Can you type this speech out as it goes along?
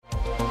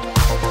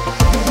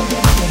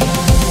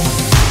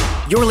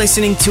You're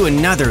listening to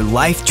another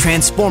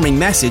life-transforming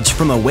message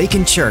from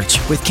Awaken Church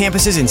with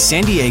campuses in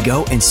San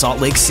Diego and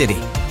Salt Lake City.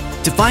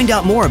 To find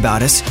out more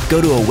about us,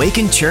 go to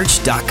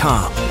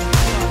awakenchurch.com.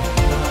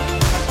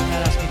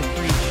 Dad asked me to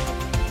preach.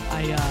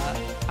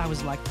 I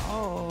was like,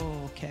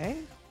 oh, okay.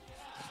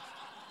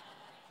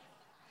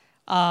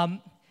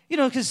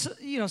 Because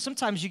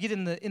sometimes you get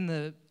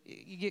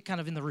you get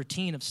kind of in the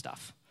routine of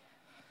stuff,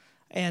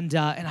 and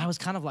I was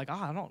kind of like,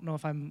 I don't know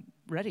if I'm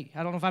ready.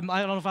 I don't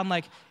know if I'm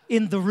like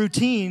in the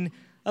routine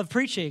of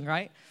preaching,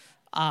 right?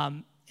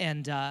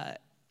 And I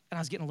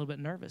was getting a little bit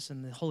nervous,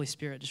 and the Holy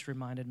Spirit just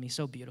reminded me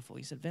so beautiful.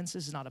 He said, Vince,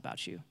 this is not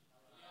about you.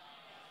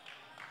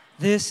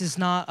 This is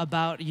not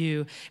about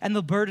you. And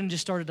the burden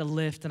just started to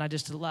lift, and I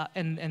just allowed,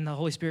 and the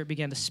Holy Spirit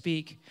began to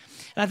speak.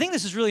 And I think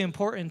this is really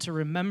important to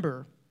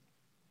remember,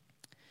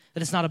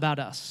 that it's not about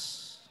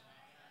us.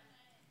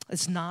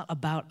 It's not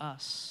about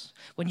us.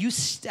 When you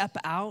step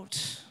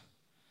out,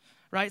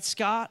 right,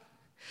 Scott?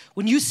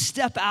 When you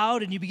step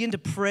out and you begin to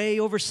pray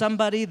over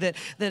somebody that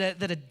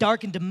a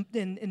dark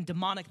and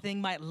demonic thing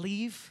might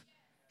leave,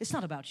 it's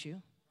not about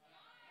you.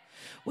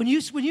 When you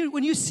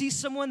see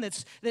someone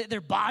that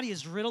their body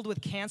is riddled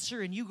with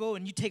cancer, and you go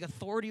and you take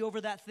authority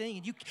over that thing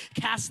and you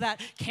cast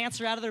that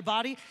cancer out of their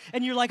body,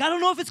 and you're like, I don't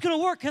know if it's going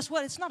to work. Guess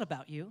what? It's not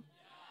about you.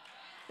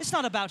 It's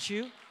not about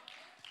you.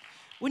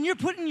 When you're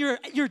putting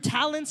your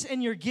talents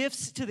and your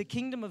gifts to the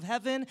kingdom of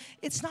heaven,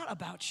 it's not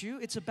about you.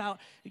 It's about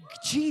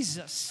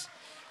Jesus.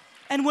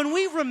 And when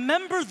we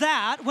remember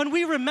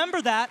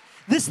that,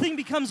 this thing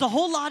becomes a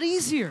whole lot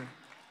easier.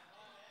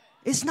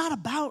 It's not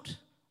about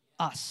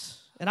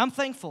us. And I'm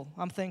thankful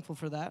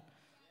for that.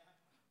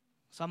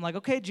 So I'm like,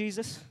 okay,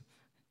 Jesus,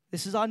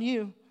 this is on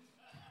you.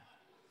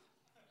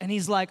 And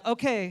he's like,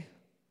 okay,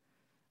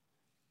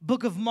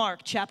 book of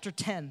Mark, chapter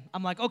 10.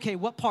 I'm like, okay,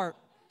 what part?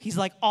 He's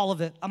like, all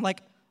of it. I'm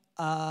like,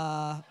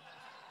 no,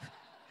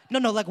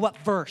 like what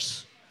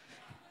verse?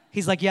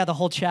 He's like, yeah, the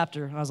whole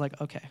chapter. And I was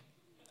like, okay,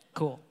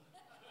 cool.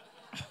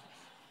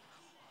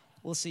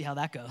 We'll see how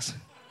that goes.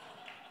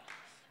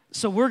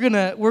 So we're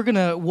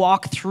gonna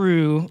walk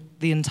through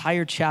the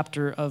entire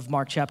chapter of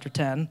Mark chapter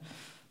 10.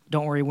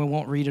 Don't worry, we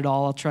won't read it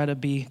all. I'll try to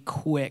be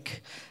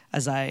quick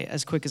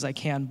as quick as I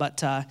can. But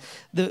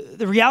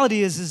the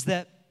reality is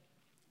that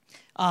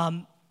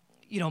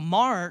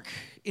Mark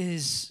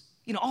is,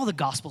 all the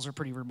Gospels are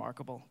pretty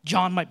remarkable.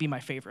 John might be my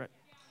favorite.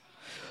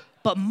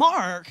 But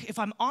Mark, if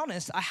I'm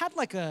honest, I had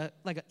like a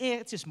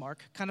it's just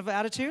Mark kind of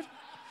attitude.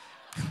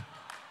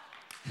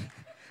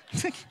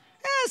 It's like,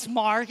 it's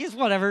Mark, it's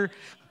whatever,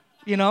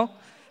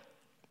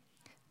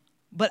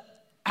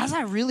 But as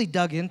I really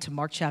dug into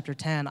Mark chapter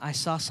 10, I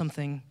saw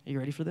something, are you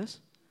ready for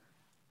this?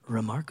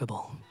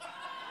 Remarkable.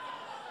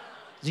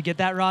 Did you get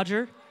that,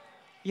 Roger?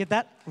 You get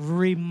that?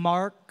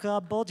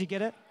 Remarkable. Did you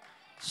get it?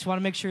 Just want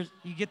to make sure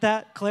you get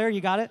that. Claire, you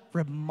got it?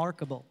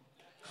 Remarkable.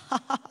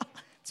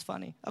 It's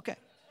funny. Okay.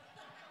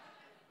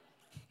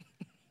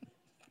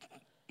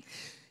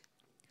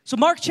 So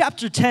Mark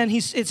chapter 10,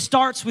 it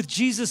starts with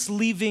Jesus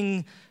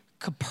leaving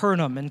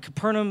Capernaum, and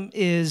Capernaum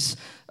is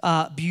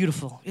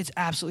beautiful. It's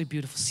absolutely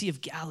beautiful. Sea of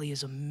Galilee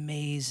is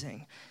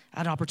amazing. I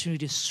had an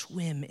opportunity to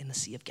swim in the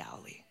Sea of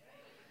Galilee.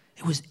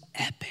 It was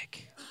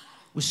epic.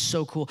 It was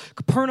so cool.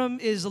 Capernaum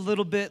is a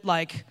little bit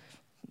like,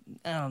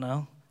 I don't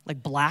know,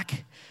 like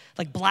black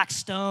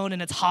stone,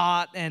 and it's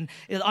hot and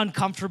it's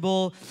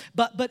uncomfortable,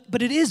 but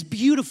it is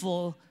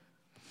beautiful.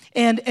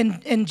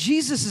 And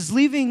Jesus is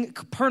leaving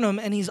Capernaum,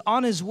 and he's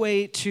on his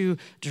way to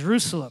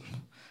Jerusalem.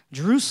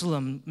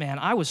 Jerusalem, man,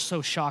 I was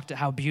so shocked at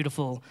how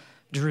beautiful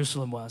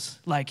Jerusalem was.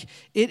 Like,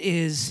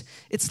 it's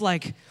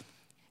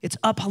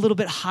up a little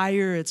bit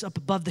higher. It's up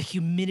above the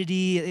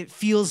humidity. It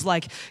feels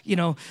like,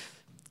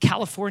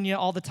 California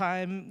all the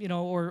time,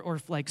 or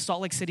like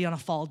Salt Lake City on a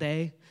fall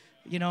day,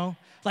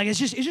 Like, it's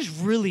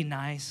just really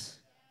nice.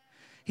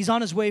 He's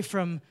on his way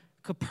from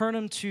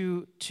Capernaum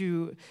to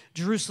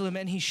Jerusalem,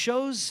 and he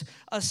shows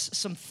us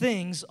some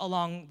things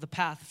along the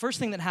path. First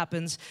thing that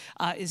happens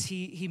is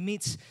he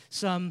meets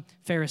some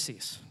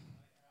Pharisees.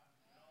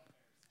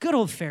 Good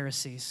old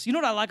Pharisees. You know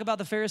what I like about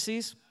the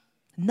Pharisees?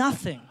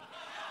 Nothing.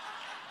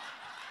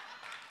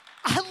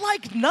 I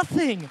like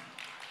nothing.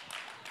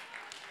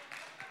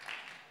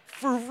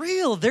 For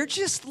real, they're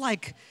just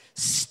like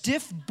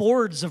stiff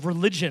boards of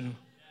religion.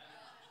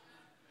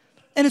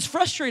 And it's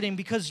frustrating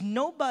because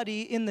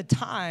nobody in the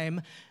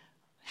time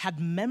had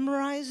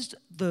memorized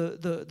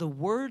the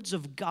words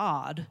of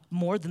God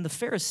more than the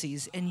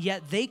Pharisees, and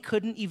yet they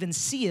couldn't even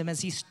see him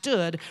as he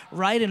stood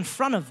right in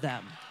front of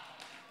them.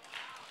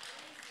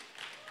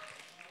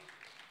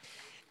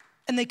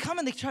 And they come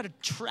and they try to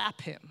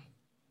trap him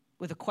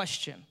with a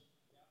question.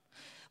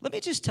 Let me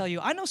just tell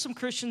you, I know some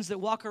Christians that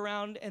walk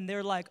around and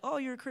they're like, oh,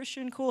 you're a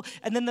Christian, cool.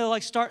 And then they'll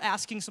like start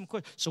asking some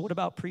questions. So what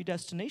about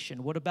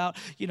predestination? What about,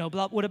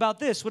 what about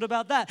this? What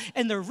about that?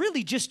 And they're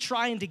really just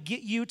trying to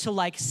get you to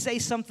like say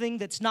something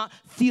that's not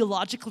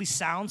theologically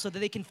sound so that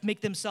they can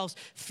make themselves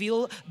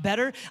feel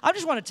better. I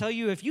just want to tell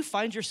you, if you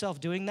find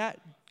yourself doing that,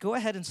 go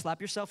ahead and slap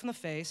yourself in the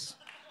face.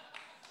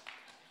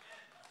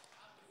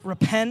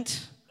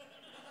 Repent.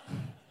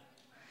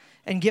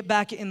 and get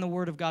back in the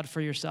Word of God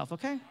for yourself,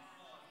 okay?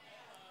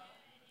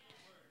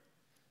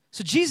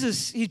 So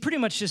Jesus, he pretty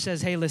much just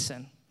says, hey,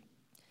 listen.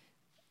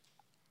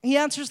 He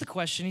answers the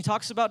question. He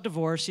talks about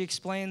divorce. He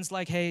explains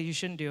like, hey, you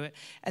shouldn't do it.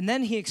 And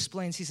then he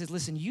explains, he says,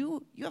 listen,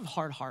 you have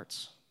hard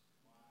hearts.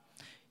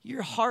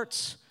 Your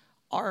hearts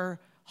are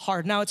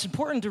hard. Now, it's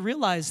important to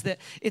realize that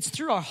it's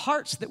through our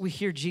hearts that we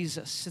hear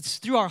Jesus. It's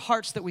through our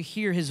hearts that we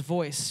hear his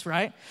voice,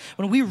 right?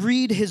 When we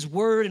read his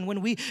word and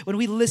when we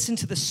listen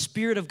to the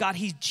Spirit of God,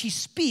 he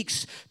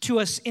speaks to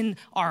us in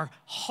our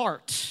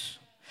heart.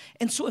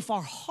 And so if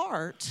our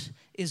heart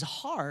is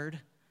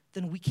hard,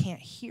 then we can't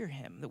hear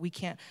him, that we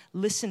can't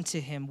listen to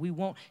him. We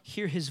won't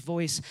hear his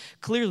voice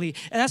clearly.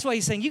 And that's why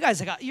he's saying, you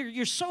guys,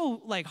 you're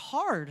so like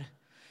hard.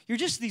 You're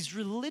just these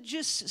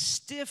religious,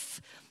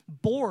 stiff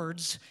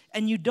boards,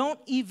 and you don't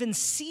even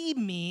see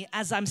me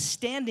as I'm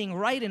standing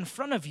right in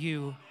front of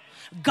you.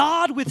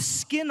 God with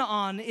skin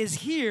on is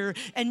here,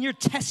 and you're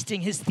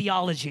testing his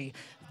theology.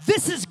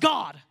 This is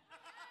God.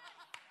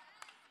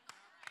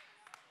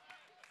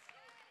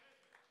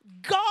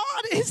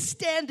 God is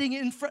standing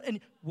in front, and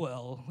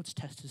well, let's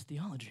test his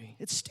theology.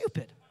 It's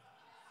stupid.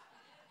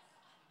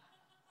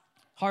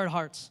 Hard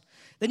hearts.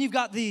 Then you've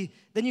got the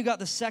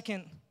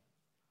second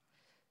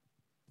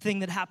thing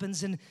that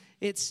happens, and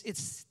it's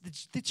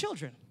the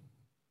children.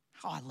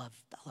 Oh, I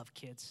love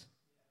kids.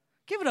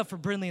 Give it up for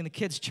Brindley and the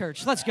kids'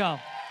 church. Let's go.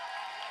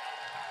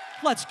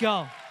 Let's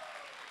go.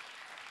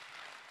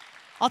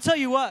 I'll tell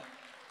you what.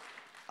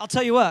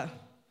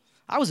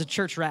 I was a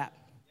church rat.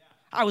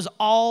 I was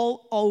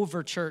all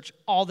over church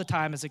all the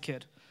time as a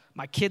kid.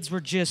 My kids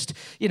were just,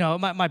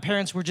 my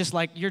parents were just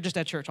like, you're just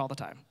at church all the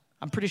time.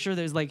 I'm pretty sure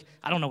there's like,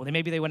 I don't know,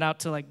 maybe they went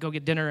out to like go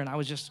get dinner and I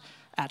was just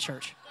at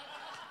church.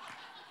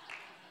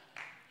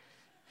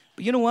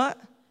 But you know what?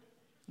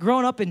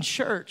 Growing up in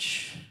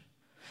church,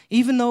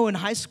 even though in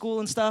high school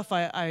and stuff,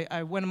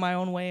 I went my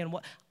own way and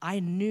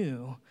I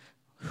knew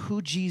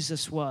who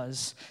Jesus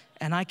was,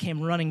 and I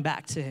came running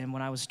back to him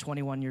when I was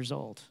 21 years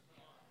old.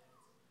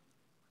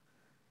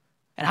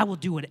 And I will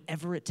do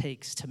whatever it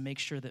takes to make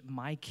sure that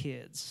my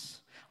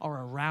kids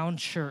are around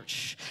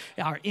church,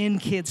 are in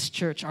kids'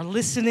 church, are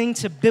listening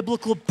to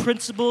biblical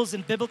principles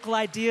and biblical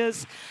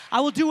ideas.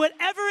 I will do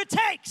whatever it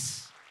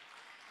takes.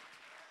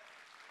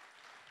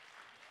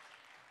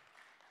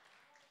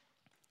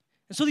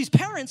 And so these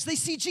parents, they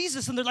see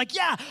Jesus and they're like,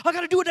 yeah, I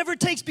got to do whatever it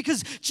takes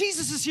because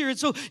Jesus is here. And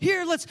so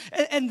here,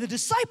 and the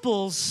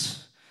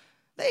disciples,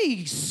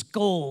 they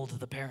scold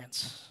the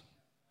parents.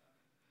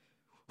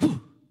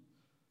 Whew.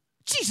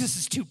 Jesus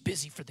is too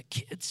busy for the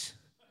kids.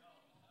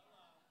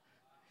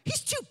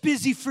 He's too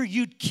busy for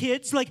you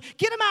kids. Like,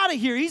 get him out of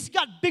here. He's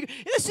got bigger.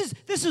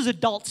 This is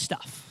adult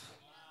stuff.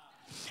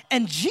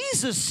 And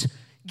Jesus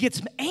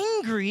gets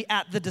angry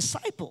at the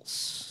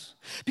disciples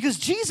because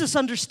Jesus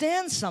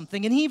understands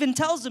something, and he even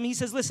tells them, he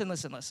says,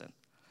 listen.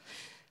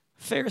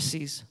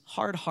 Pharisees,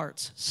 hard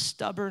hearts,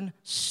 stubborn,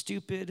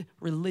 stupid,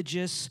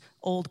 religious,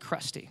 old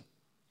crusty.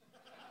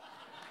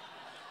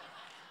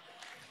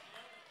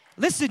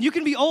 Listen, you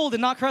can be old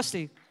and not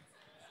crusty.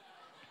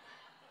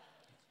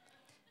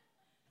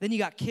 Then you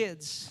got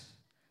kids,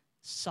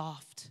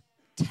 soft,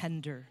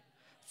 tender,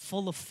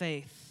 full of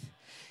faith.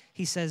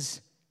 He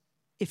says,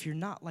 if you're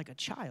not like a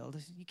child,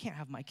 you can't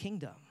have my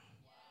kingdom.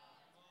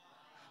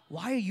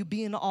 Why are you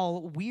being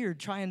all weird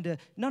trying to,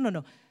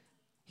 no.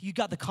 You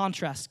got the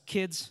contrast.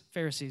 Kids,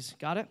 Pharisees,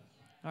 got it?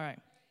 All right.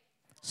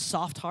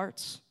 Soft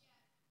hearts,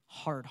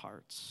 hard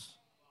hearts.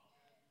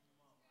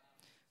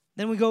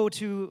 Then we go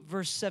to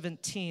verse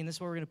 17. This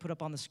is what we're going to put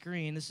up on the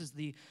screen. This is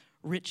the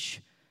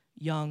rich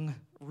young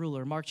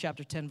ruler. Mark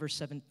chapter 10, verse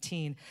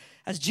 17.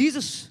 As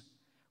Jesus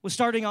was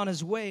starting on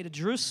his way to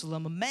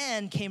Jerusalem, a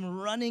man came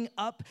running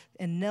up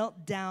and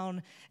knelt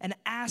down and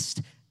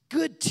asked,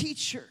 "Good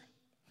teacher,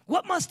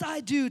 what must I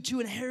do to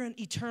inherit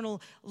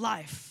eternal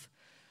life?"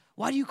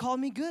 "Why do you call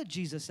me good?"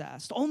 Jesus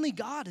asked. "Only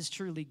God is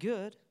truly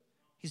good."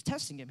 He's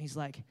testing him. He's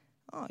like,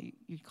 "Oh,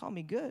 you call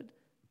me good?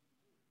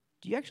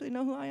 Do you actually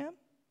know who I am?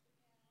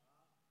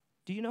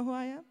 Do you know who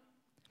I am?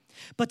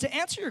 But to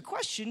answer your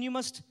question, you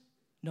must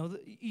know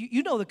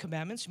you know the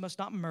commandments. You must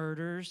not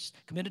murder,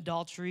 commit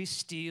adultery,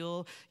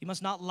 steal. You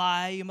must not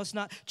lie. You must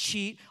not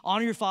cheat.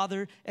 Honor your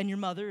father and your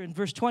mother." In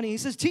verse 20, he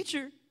says,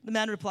 "Teacher," the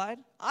man replied,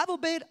 "I've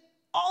obeyed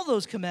all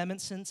those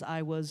commandments since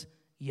I was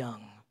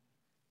young."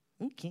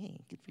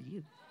 Okay, good for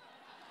you.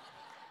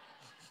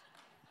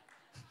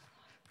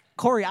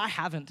 Corey, I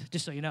haven't,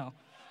 just so you know.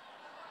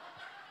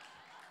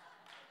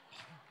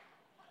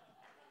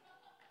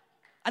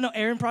 I know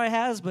Aaron probably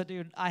has, but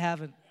dude, I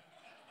haven't.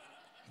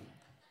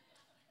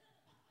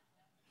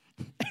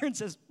 Aaron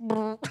says,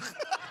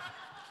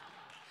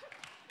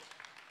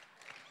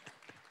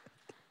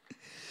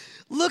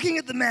 Looking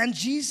at the man,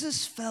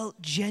 Jesus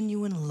felt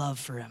genuine love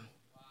for him.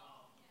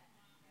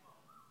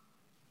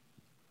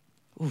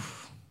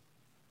 Oof.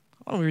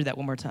 I want to read that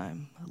one more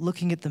time.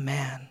 Looking at the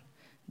man,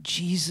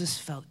 Jesus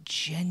felt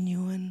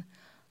genuine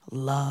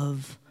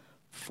love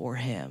for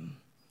him.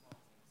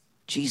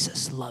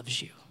 Jesus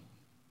loves you.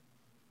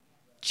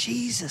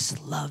 Jesus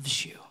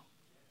loves you.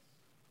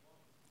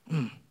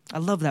 I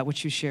love that,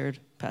 what you shared,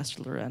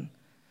 Pastor Loren.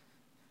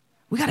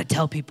 We got to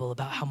tell people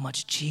about how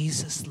much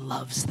Jesus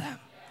loves them.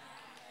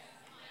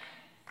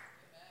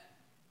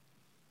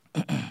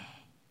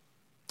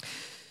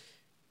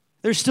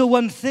 There's still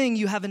one thing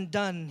you haven't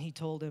done, he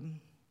told him.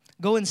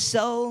 Go and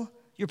sell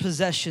your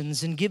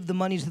possessions and give the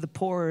money to the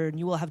poor, and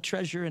you will have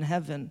treasure in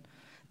heaven.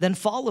 Then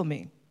follow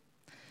me.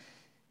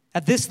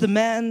 At this, the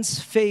man's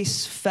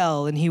face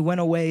fell, and he went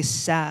away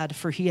sad,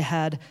 for he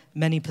had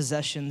many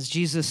possessions.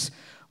 Jesus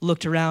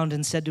looked around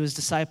and said to his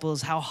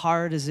disciples, how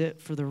hard is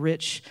it for the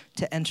rich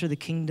to enter the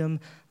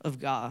kingdom of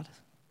God?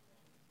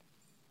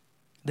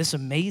 This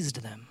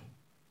amazed them.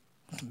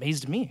 It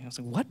amazed me. I was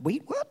like, what?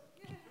 Wait, what?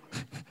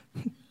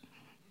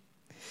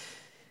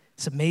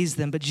 This amazed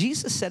them. But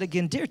Jesus said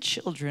again, dear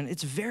children,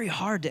 it's very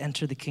hard to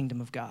enter the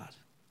kingdom of God.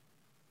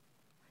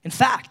 In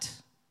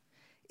fact,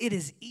 it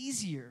is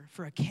easier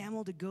for a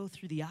camel to go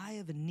through the eye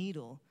of a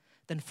needle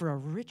than for a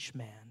rich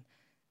man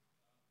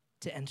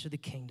to enter the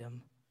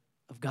kingdom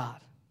of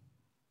God.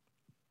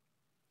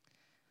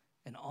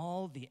 And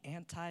all the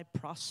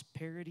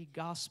anti-prosperity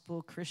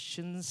gospel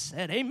Christians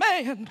said,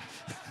 amen.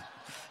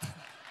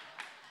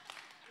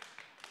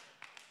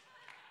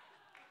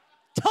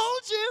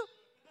 Told you.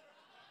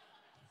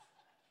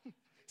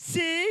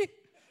 See?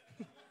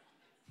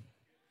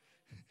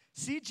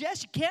 See,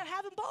 Jess, you can't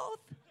have them both.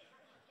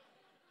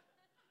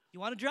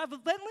 You want to drive a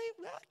Bentley?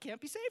 Well, can't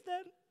be saved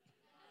then.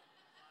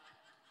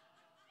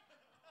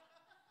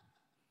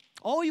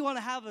 Oh, you want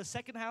to have a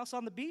second house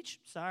on the beach?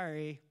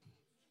 Sorry.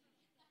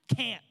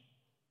 Can't.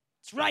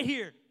 It's right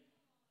here.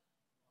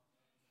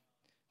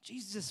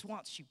 Jesus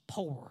wants you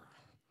poor,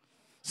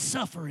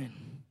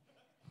 suffering,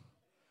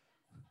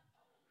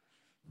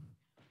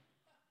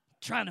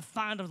 trying to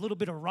find a little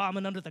bit of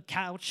ramen under the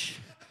couch,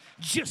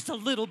 just a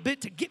little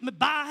bit to get me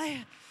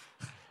by.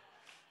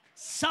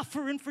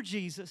 Suffering for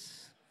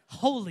Jesus.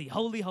 Holy,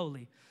 holy,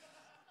 holy.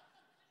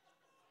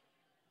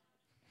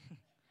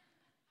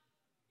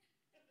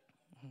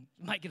 You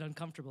might get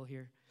uncomfortable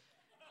here.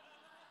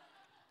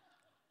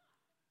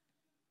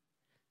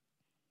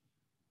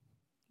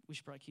 We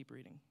should probably keep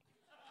reading.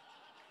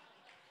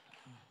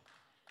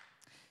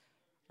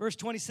 Verse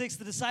 26,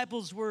 the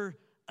disciples were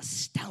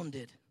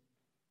astounded.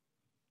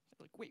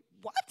 They're like, wait,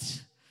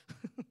 what?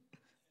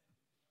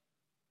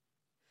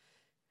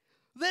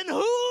 Then who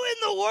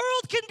in the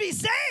world can be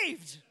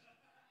saved?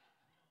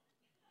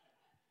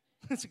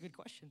 That's a good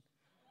question.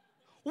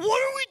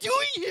 What are we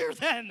doing here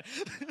then?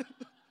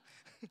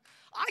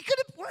 I could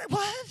have,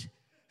 what?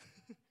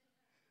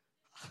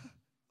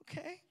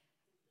 Okay.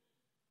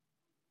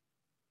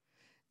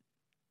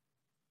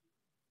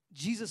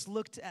 Jesus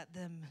looked at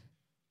them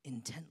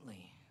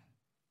intently.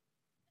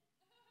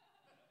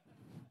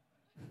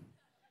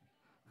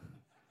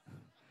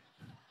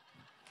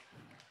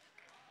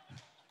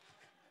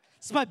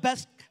 It's my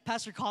best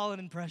Pastor Colin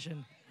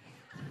impression.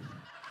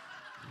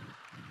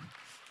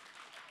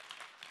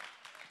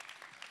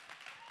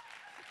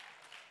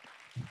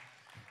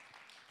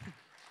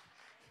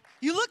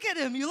 You look at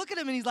him,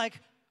 and he's like,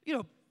 he's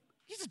an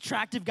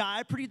attractive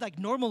guy, pretty like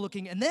normal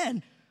looking, and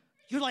then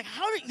you're like,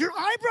 how did your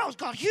eyebrows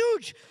got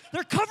huge?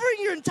 They're covering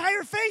your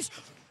entire face,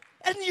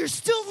 and you're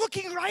still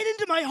looking right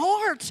into my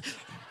heart.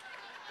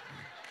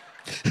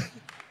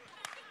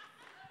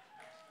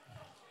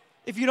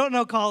 If you don't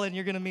know Colin,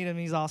 you're going to meet him.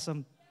 He's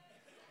awesome.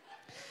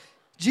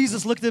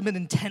 Jesus looked at him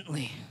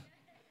intently.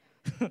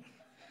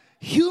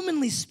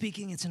 Humanly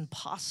speaking, it's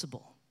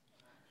impossible.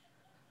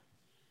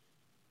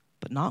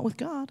 But not with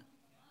God.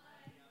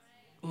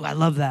 Ooh, I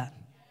love that.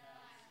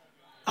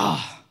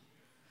 Oh.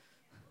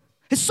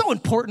 It's so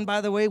important,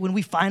 by the way, when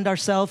we find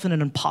ourselves in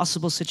an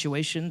impossible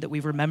situation that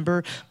we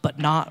remember, but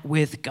not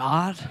with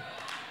God.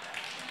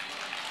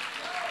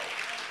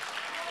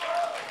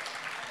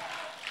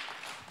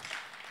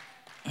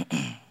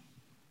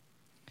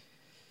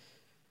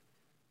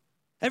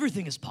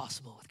 Everything is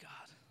possible with God.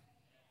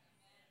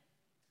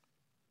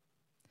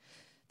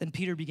 Then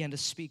Peter began to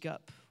speak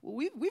up.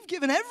 Well, we've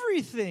given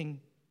everything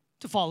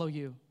to follow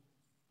you.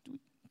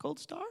 Gold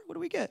star? What do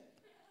we get?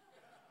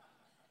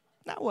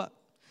 Now what?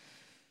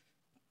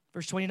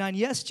 Verse 29,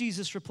 yes,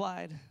 Jesus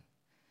replied,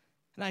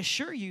 and I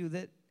assure you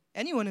that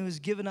anyone who has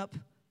given up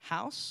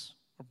house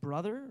or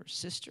brother or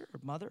sister or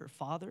mother or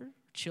father or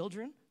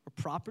children or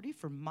property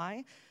for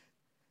my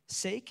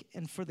sake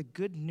and for the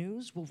good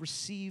news will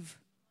receive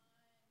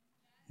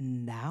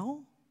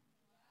now?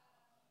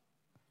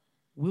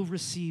 Will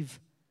receive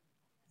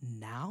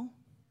now?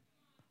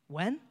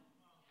 When?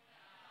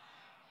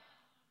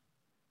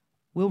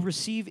 Will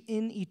receive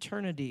in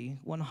eternity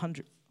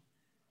 100.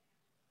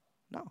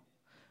 No.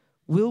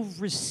 Will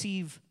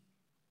receive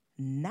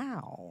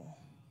now.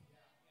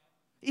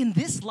 In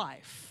this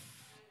life.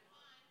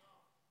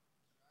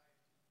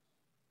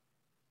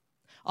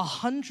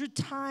 100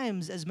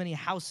 times as many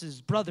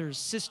houses, brothers,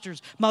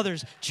 sisters,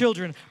 mothers,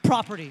 children,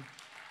 property.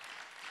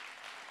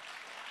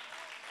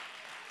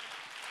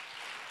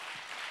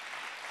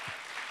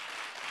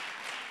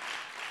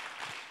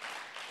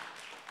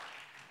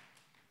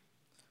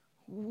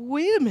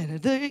 Wait a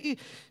minute. He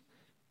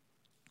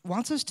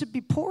wants us to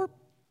be poor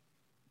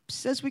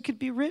says we could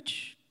be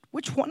rich?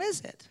 Which one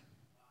is it?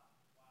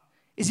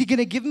 Is he going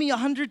to give me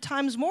 100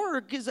 times more?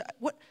 Or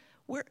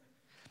where?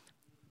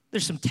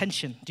 There's some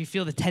tension. Do you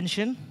feel the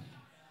tension?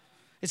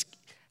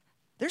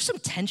 There's some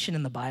tension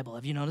in the Bible.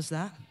 Have you noticed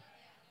that?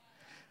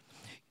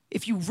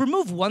 If you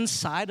remove one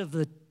side of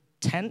the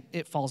tent,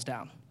 it falls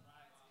down.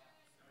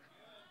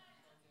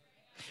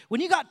 When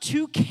you got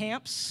two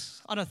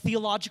camps on a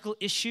theological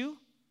issue,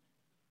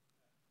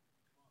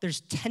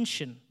 there's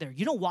tension there.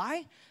 You know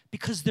why?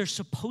 Because they're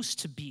supposed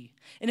to be.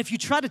 And if you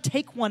try to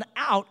take one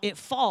out, it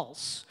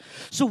falls.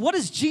 So what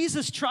is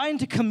Jesus trying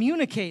to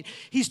communicate?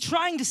 He's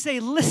trying to say,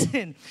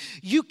 listen,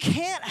 you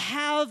can't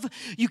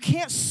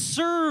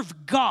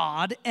serve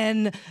God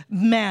and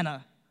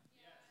manna.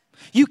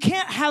 You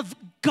can't have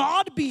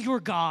God be your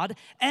God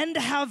and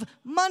have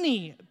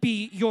money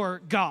be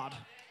your God.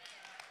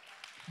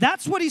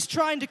 That's what he's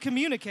trying to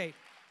communicate.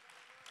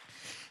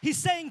 He's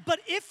saying, but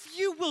if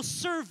you will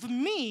serve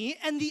me,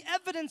 and the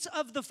evidence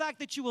of the fact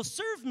that you will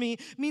serve me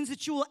means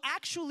that you will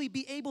actually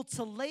be able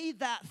to lay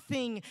that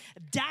thing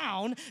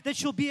down,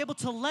 that you'll be able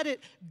to let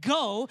it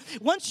go.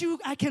 Once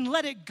I can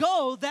let it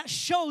go, that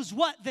shows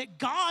what? That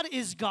God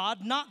is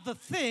God, not the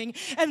thing.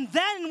 And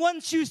then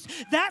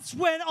that's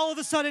when all of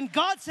a sudden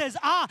God says,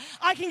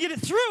 I can get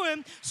it through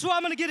him, so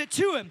I'm going to get it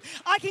to him.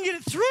 I can get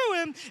it through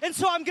him, and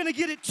so I'm going to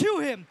get it to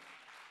him.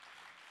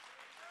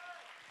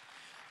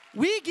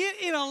 We get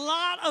in a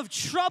lot of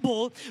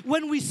trouble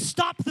when we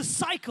stop the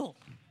cycle.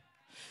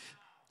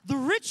 The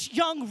rich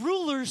young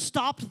ruler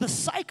stopped the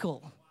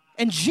cycle,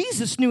 and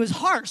Jesus knew his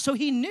heart, so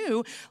he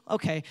knew,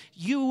 okay,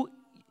 you're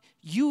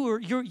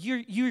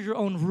your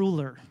own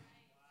ruler.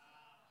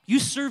 You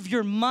serve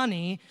your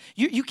money.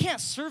 You can't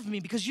serve me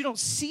because you don't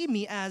see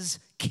me as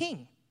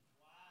king.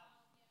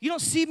 You don't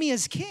see me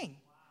as king.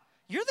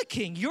 You're the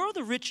king. You're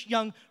the rich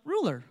young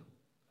ruler.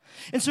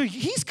 And so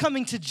he's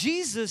coming to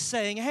Jesus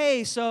saying,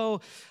 hey,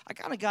 so I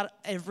kind of got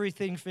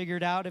everything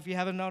figured out, if you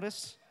haven't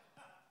noticed.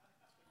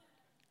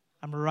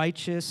 I'm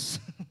righteous,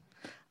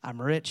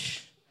 I'm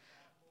rich,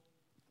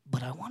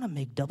 but I want to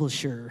make double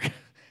sure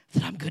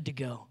that I'm good to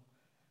go.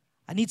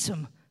 I need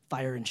some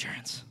fire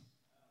insurance.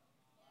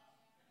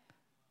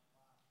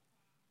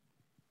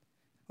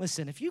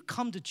 Listen, if you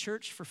come to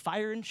church for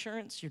fire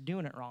insurance, you're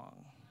doing it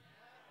wrong.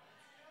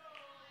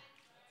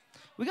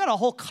 We got a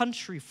whole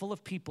country full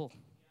of people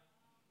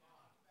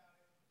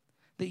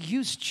that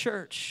use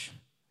church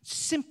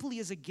simply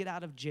as a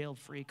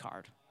get-out-of-jail-free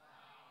card.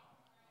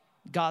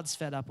 God's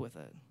fed up with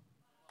it.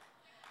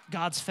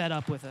 God's fed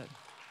up with it.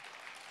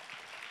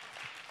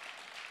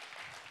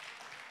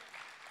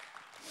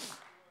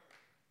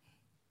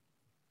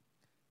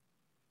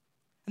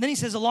 And then he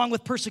says, along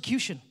with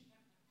persecution.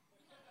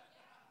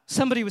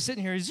 Somebody was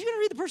sitting here, is he going to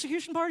read the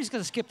persecution part? He's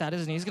going to skip that,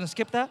 isn't he? He's going to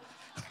skip that?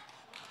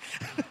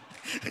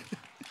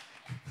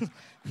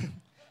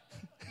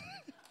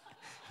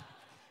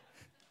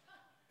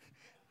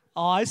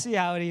 Oh, I see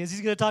how it is.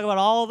 He's going to talk about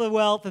all the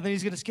wealth, and then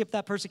he's going to skip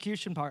that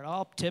persecution part.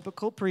 Oh,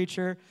 typical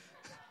preacher.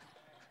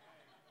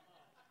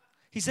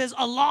 He says,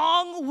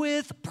 along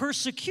with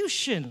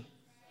persecution.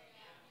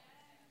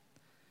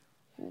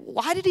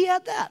 Why did he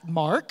add that,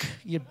 Mark?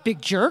 You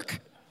big jerk.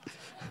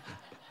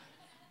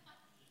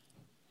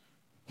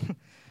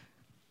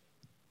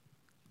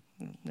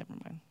 Never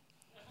mind.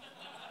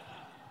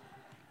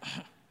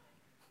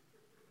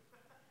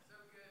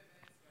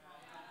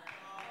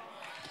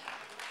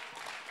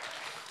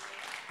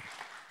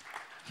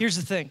 Here's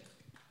the thing.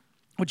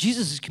 What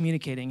Jesus is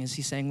communicating is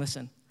he's saying,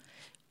 listen,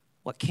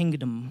 what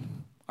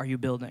kingdom are you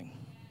building?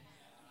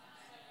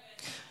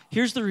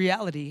 Here's the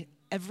reality.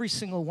 Every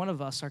single one of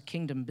us are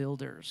kingdom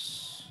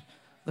builders.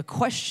 The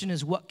question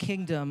is, what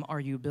kingdom are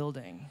you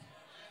building?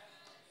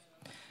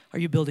 Are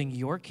you building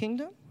your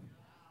kingdom?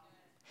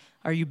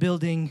 Are you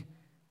building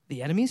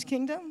the enemy's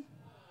kingdom?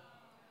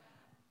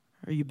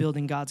 Or are you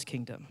building God's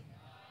kingdom?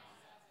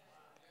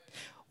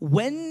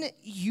 When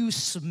you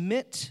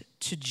submit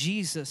to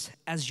Jesus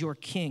as your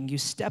king, you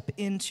step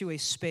into a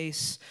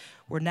space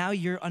where now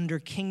you're under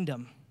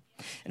kingdom.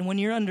 And when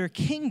you're under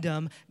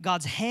kingdom,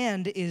 God's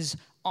hand is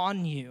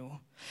on you.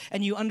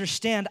 And you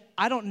understand,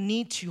 I don't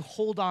need to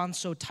hold on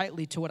so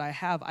tightly to what I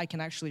have. I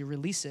can actually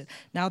release it.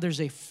 Now there's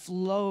a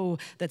flow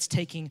that's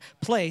taking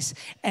place.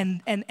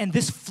 And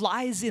this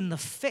flies in the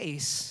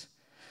face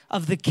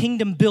of the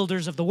kingdom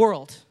builders of the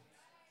world.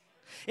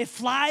 It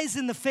flies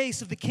in the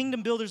face of the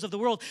kingdom builders of the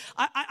world.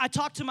 I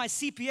talked to my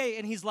CPA,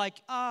 and he's like,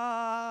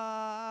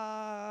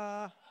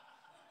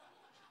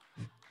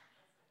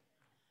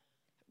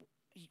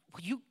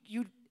 you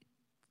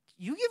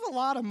give a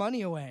lot of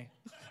money away.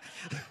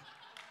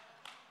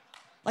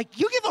 Like,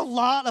 you give a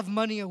lot of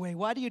money away.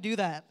 Why do you do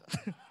that?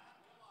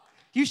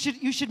 You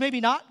should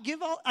maybe not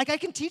give all. Like, I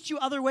can teach you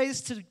other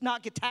ways to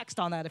not get taxed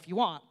on that if you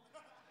want.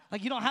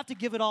 Like, you don't have to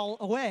give it all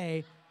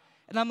away.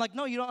 And I'm like,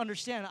 no, you don't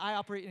understand. I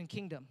operate in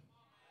kingdom.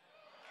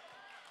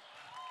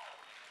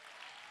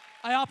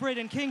 I operate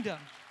in kingdom.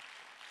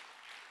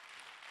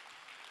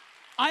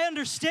 I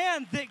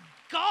understand that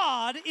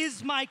God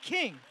is my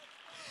king.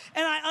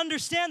 And I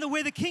understand the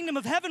way the kingdom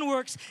of heaven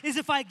works is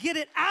if I get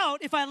it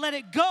out, if I let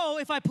it go,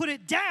 if I put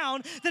it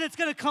down, then it's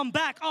going to come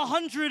back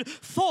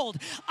 100-fold.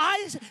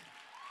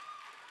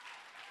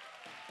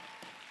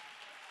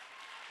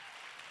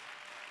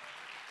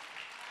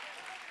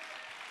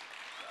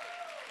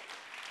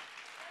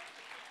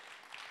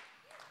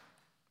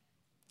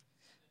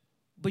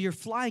 But you're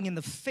flying in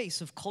the face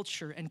of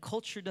culture, and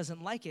culture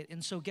doesn't like it.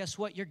 And so guess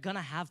what? You're going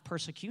to have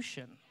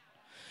persecution.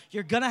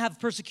 You're going to have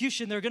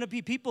persecution. There are going to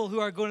be people who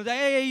are going to say,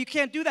 hey, you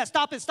can't do that.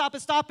 Stop it, stop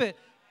it, stop it.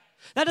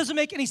 That doesn't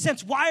make any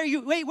sense. Why are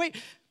you, wait.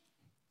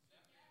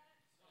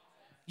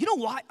 You know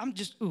why?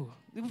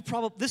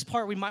 This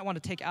part we might want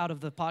to take out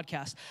of the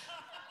podcast.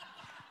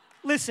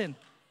 Listen,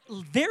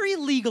 very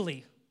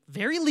legally,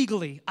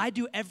 I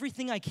do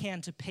everything I can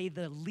to pay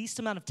the least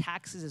amount of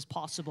taxes as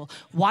possible.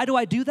 Why do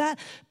I do that?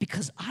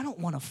 Because I don't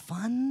want to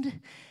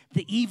fund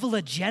the evil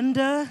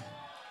agenda.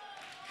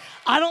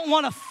 I don't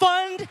want to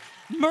fund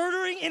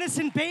murdering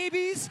innocent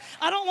babies.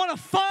 I don't want to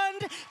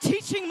fund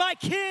teaching my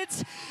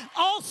kids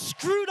all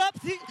screwed up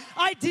the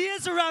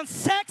ideas around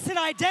sex and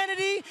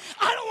identity.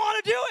 I don't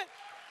want to do it.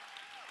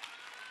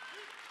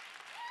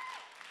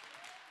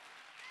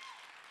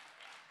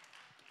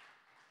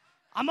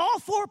 I'm all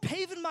for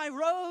paving my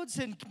roads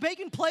and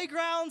making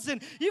playgrounds, and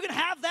you can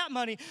have that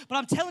money. But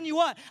I'm telling you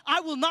what,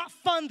 I will not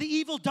fund the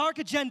evil, dark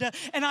agenda,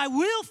 and I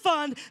will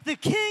fund the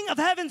King of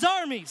Heaven's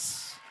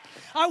armies.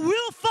 I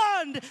will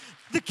fund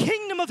the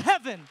kingdom of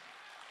heaven.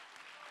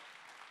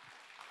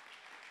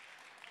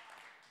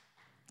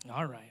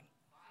 All right.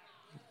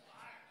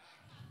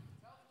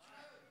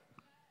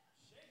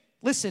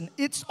 Listen,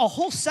 it's a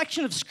whole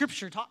section of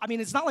Scripture.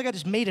 It's not like I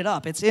just made it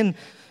up. It's in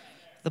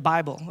the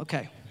Bible.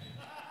 Okay.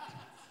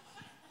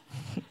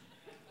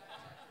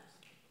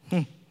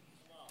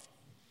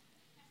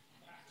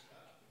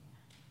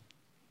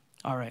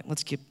 All right,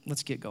 let's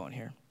get going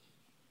here.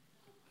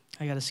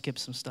 I got to skip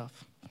some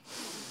stuff.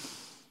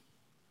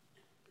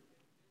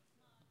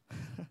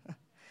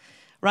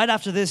 Right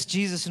after this,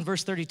 Jesus in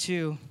verse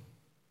 32,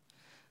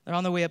 they're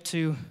on their way up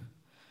to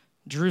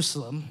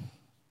Jerusalem,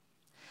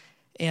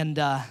 and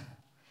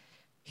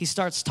he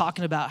starts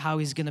talking about how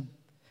he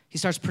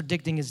starts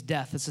predicting his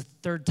death. It's the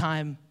third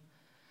time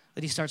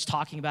that he starts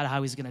talking about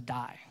how he's going to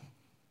die.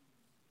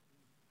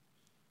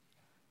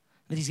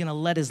 That he's going to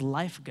let his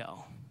life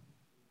go.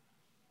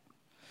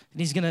 And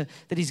he's going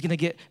to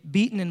get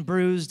beaten and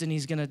bruised, and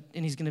he's going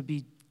to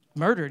be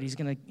murdered. He's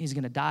going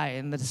to die.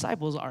 And the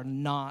disciples are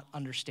not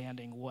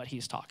understanding what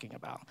he's talking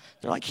about.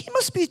 They're like, he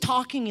must be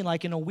talking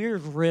like in a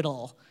weird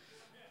riddle.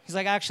 He's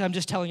like, actually, I'm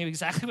just telling you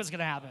exactly what's going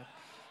to happen.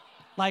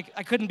 Like,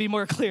 I couldn't be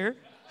more clear.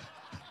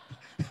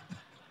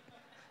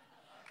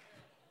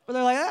 But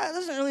they're like, that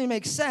doesn't really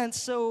make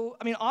sense. So,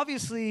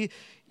 obviously,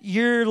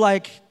 you're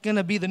like going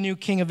to be the new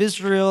king of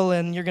Israel,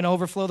 and you're going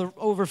to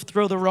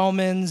overthrow the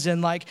Romans,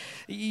 and like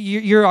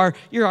you're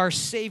our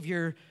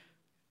savior,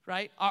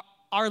 right?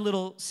 Our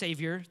little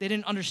savior. They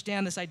didn't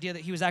understand this idea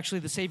that he was actually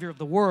the savior of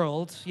the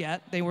world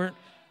yet. They weren't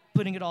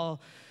putting it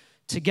all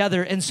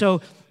together. And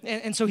so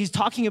he's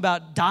talking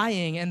about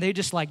dying, and they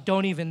just like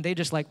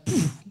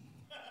poof.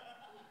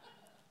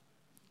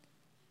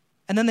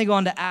 And then they go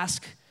on to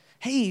ask,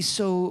 hey,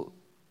 so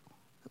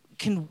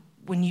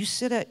when you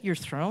sit at your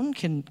throne,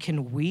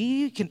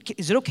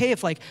 is it okay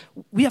if like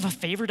we have a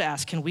favor to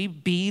ask? Can we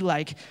be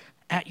like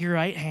at your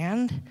right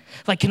hand?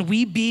 Like, can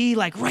we be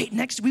like right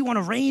next? We want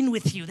to reign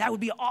with you. That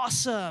would be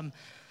awesome.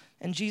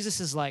 And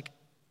Jesus is like,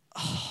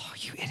 oh,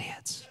 you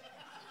idiots.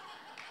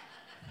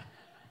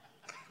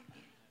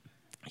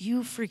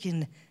 You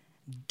freaking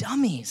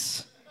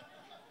dummies.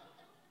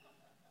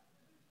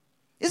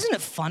 Isn't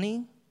it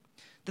funny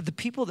that the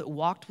people that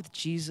walked with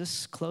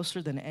Jesus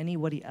closer than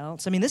anybody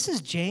else, this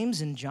is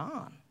James and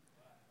John.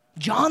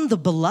 John the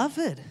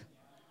beloved.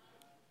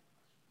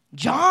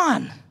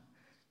 John. And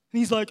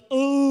he's like,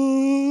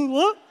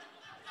 what?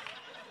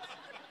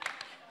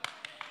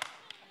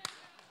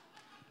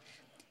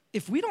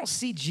 If we don't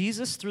see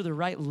Jesus through the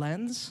right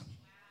lens,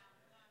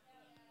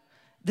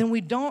 then we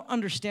don't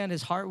understand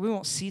his heart. We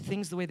won't see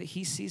things the way that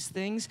he sees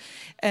things.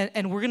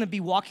 And we're going to be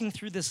walking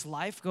through this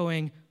life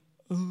going,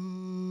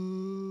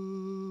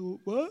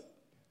 what?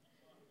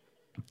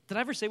 Did I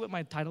ever say what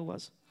my title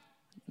was?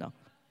 No.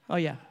 Oh,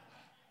 yeah.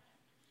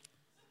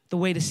 The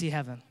Way to See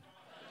Heaven.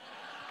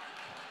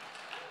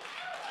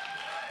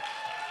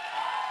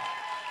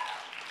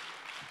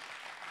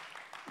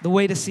 The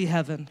Way to See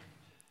Heaven.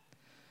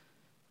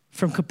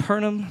 From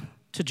Capernaum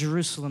to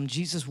Jerusalem,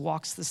 Jesus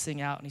walks this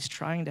thing out, and he's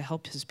trying to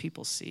help his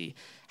people see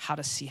how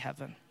to see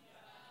heaven.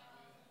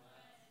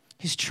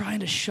 He's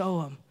trying to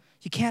show them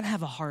you can't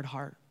have a hard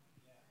heart.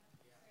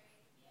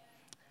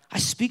 I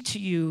speak to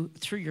you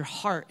through your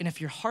heart, and if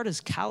your heart is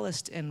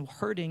calloused and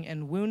hurting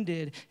and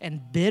wounded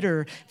and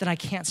bitter, then I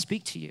can't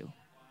speak to you.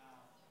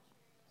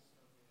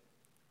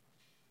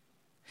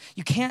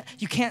 You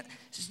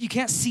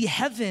can't see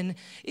heaven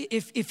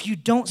if you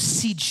don't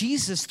see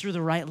Jesus through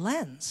the right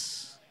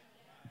lens.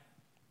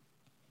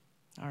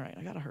 All right,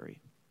 I gotta hurry.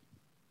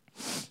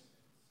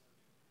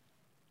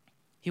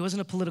 He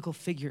wasn't a political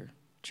figure,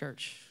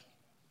 church.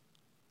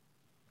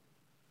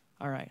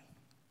 All right.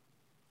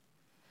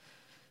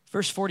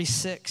 Verse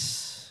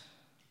 46.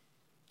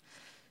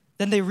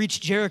 Then they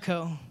reached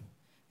Jericho,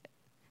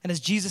 and as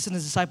Jesus and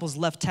his disciples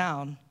left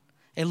town,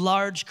 a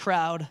large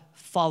crowd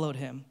followed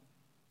him.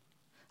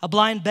 A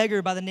blind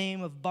beggar by the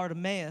name of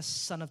Bartimaeus,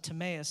 son of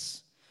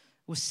Timaeus,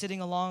 was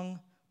sitting along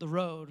the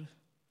road.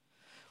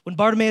 When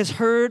Bartimaeus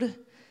heard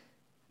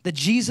that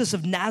Jesus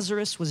of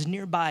Nazareth was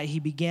nearby, he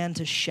began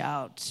to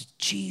shout,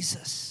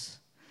 "Jesus,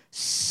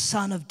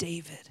 Son of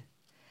David,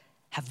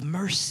 have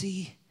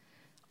mercy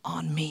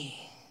on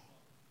me."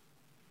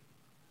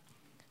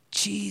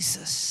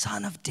 Jesus,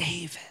 Son of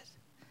David,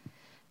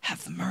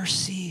 have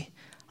mercy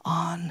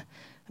on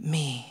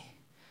me.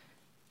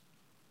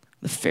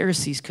 The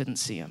Pharisees couldn't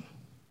see him.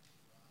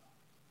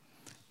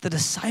 The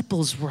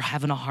disciples were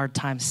having a hard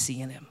time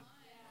seeing him.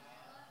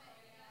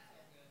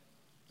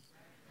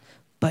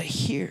 But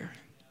here,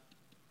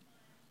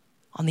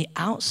 on the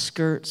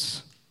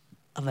outskirts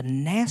of a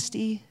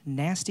nasty,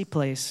 nasty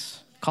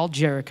place called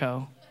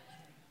Jericho,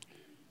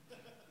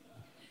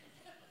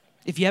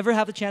 if you ever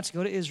have the chance to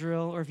go to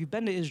Israel, or if you've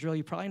been to Israel,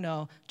 you probably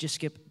know, just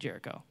skip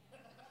Jericho.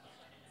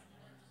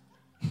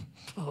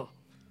 Oh.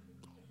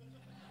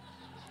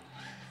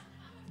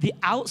 The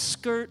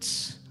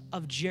outskirts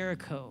of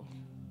Jericho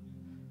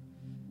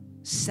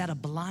sat a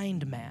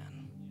blind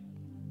man.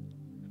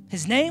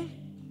 His name,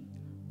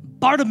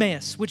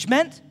 Bartimaeus, which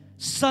meant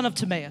son of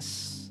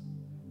Timaeus.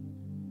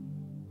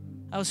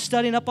 I was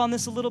studying up on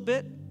this a little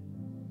bit,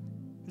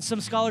 and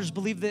some scholars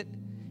believe that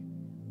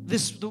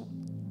this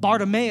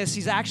Bartimaeus,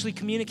 he's actually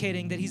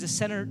communicating that he's a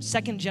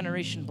second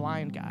generation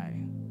blind guy.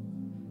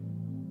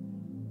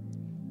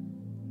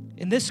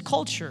 In this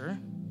culture,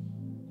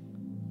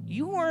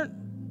 you weren't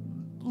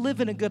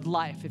living a good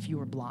life if you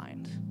were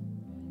blind.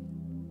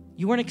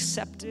 You weren't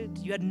accepted.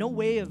 You had no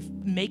way of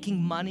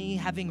making money,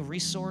 having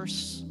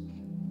resource.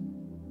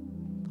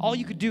 All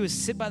you could do is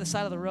sit by the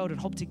side of the road and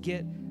hope to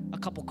get a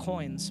couple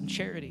coins, some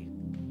charity.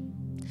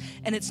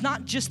 And it's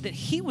not just that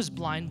he was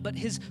blind, but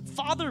his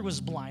father was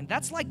blind.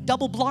 That's like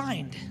double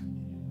blind.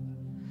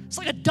 It's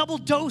like a double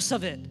dose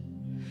of it.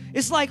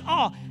 It's like,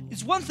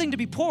 it's one thing to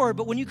be poor,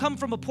 but when you come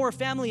from a poor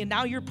family and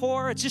now you're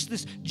poor, it's just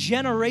this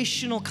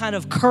generational kind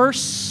of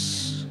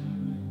curse.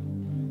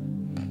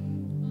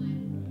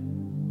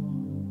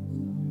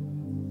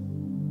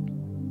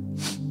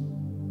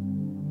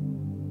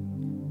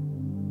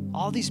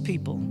 All these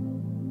people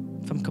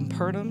from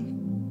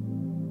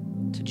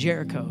Capernaum to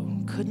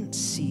Jericho couldn't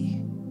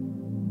see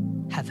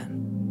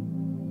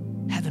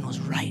heaven. Heaven was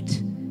right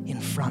in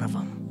front of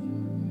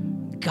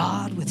them.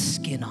 God with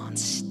skin on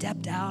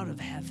stepped out of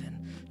heaven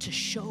to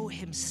show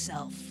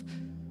himself,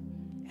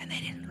 and they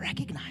didn't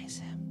recognize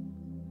him.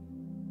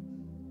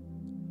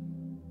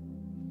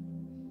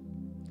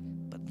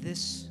 But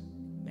this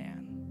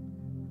man,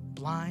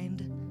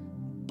 blind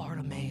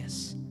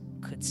Bartimaeus,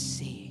 could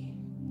see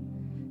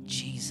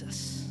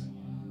Jesus.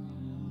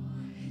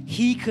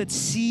 He could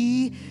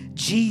see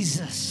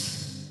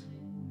Jesus.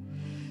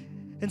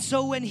 And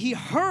so when he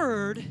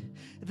heard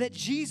that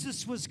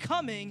Jesus was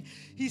coming,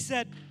 he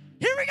said,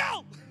 "Here we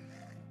go.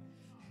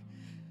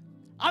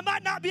 I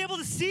might not be able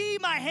to see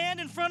my hand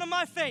in front of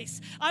my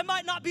face. I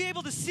might not be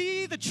able to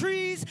see the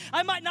trees.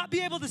 I might not be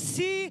able to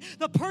see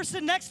the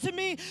person next to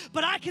me,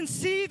 but I can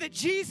see that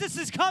Jesus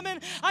is coming.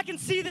 I can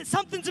see that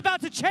something's about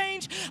to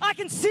change. I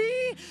can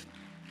see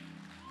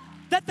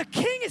that the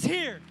King is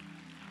here."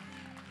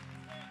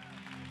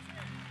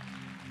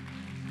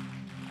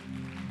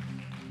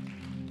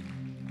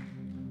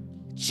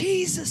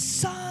 Jesus,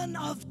 Son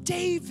of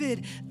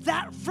David.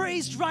 That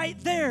phrase right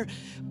there.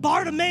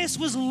 Bartimaeus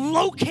was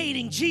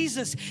locating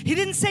Jesus. He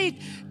didn't say,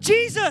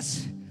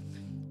 "Jesus,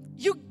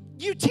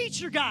 you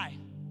teacher guy,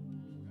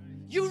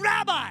 you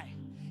rabbi."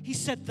 He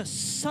said, "The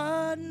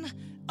Son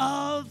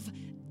of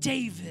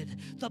David,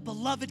 the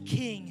beloved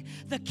King,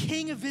 the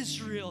King of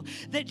Israel,"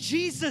 that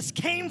Jesus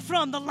came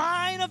from the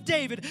line of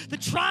David, the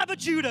tribe of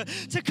Judah,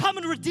 to come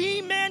and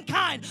redeem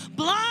mankind.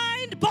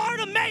 Blind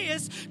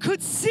Bartimaeus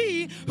could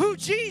see who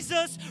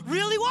Jesus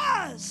really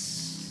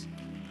was.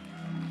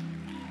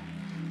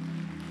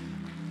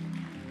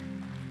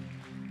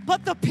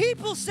 But the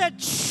people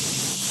said,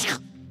 "Shh,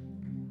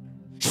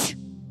 shh,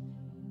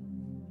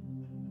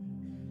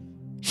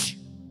 shh,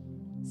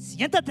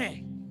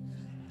 siéntate.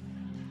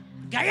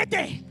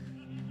 Cállate."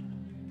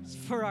 It's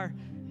for our,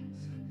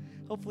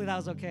 hopefully that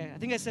was okay. I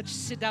think I said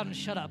sit down and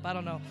shut up. I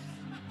don't know.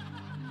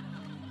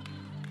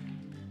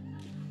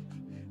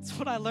 It's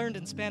what I learned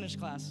in Spanish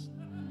class.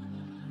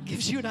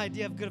 Gives you an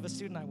idea of how good of a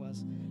student I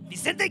was.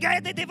 Vicente,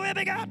 cállate, te voy a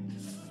pegar.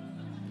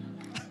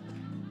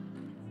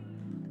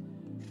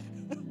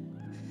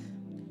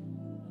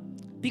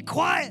 Be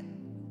quiet.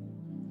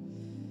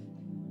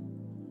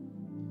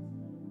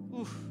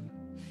 Oof.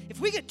 If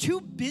we get too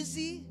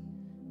busy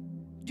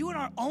doing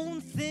our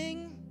own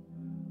thing,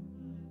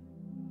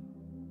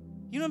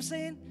 you know what I'm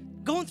saying?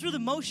 Going through the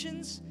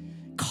motions,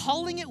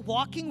 calling it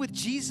walking with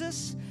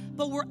Jesus,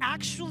 but we're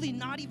actually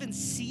not even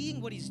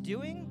seeing what he's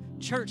doing.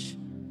 Church,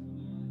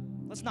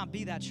 let's not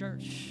be that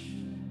church.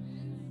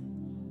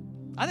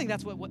 I think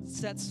that's what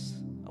sets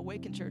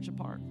Awaken Church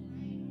apart.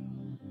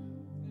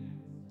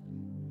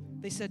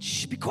 They said,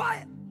 shh, be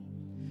quiet.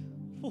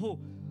 Oh,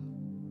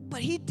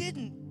 but he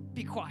didn't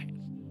be quiet.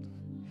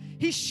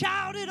 He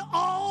shouted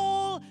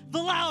all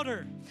the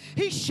louder.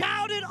 He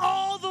shouted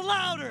all the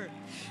louder.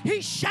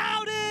 He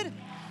shouted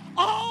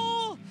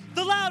all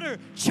the louder.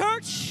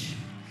 Church,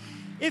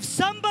 if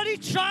somebody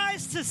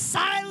tries to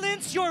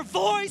silence your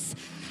voice,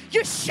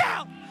 you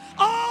shout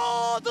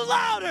all the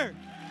louder.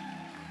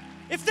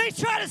 If they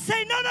try to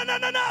say, no,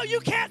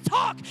 you can't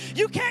talk,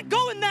 you can't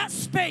go in that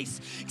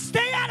space,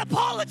 stay out of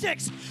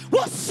politics,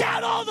 we'll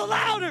shout all the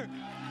louder.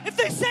 If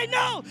they say,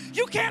 no,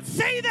 you can't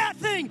say that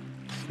thing,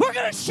 we're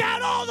going to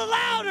shout all the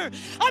louder.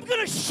 I'm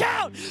going to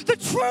shout the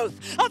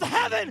truth of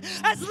heaven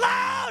as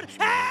loud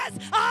as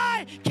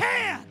I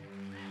can.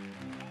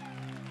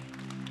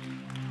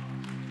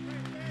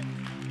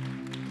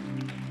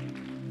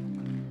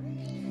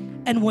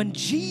 And when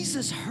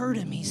Jesus heard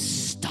him, he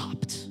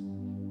stopped.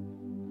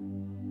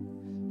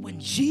 When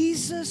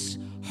Jesus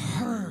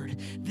heard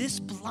this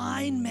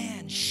blind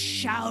man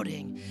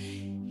shouting,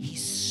 he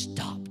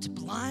stopped.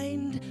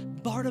 Blind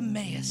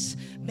Bartimaeus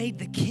made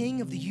the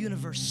king of the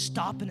universe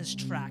stop in his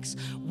tracks.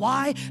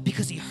 Why?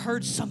 Because he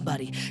heard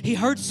somebody. He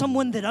heard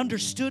someone that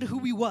understood who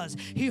he was.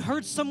 He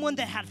heard someone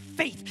that had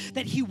faith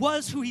that he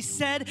was who he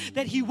said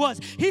that he was.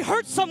 He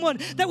heard someone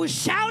that was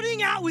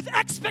shouting out with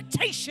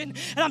expectation.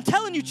 And I'm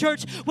telling you,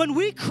 church, when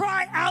we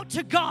cry out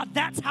to God,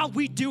 that's how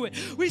we do it.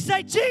 We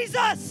say,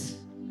 Jesus,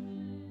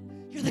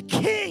 you're the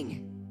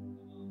king.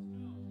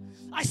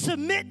 I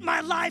submit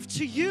my life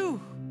to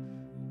you.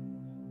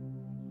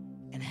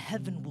 And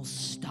heaven will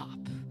stop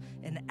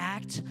and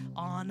act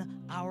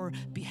on our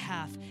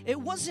behalf. It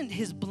wasn't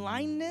his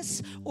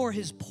blindness or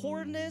his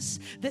poorness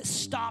that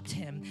stopped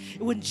him.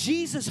 When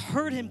Jesus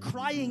heard him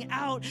crying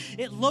out,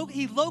 he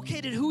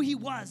located who he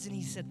was, and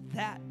he said,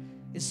 that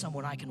is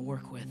someone I can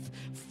work with.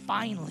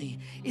 Finally,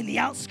 in the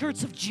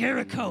outskirts of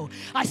Jericho,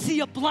 I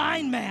see a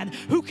blind man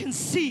who can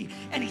see,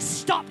 and he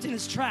stopped in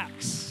his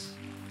tracks.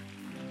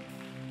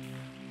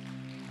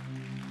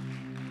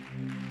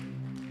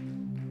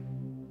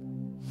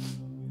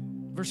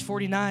 Verse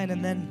 49,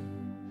 and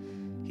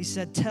then he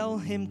said, tell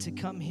him to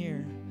come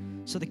here.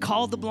 So they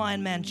called the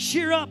blind man.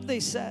 Cheer up,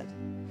 they said.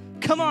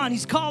 Come on,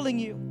 he's calling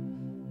you.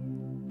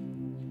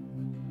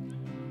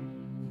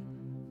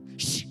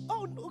 Shh.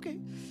 Oh, okay.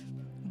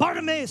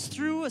 Bartimaeus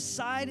threw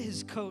aside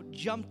his coat,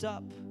 jumped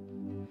up,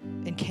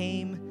 and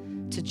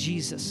came to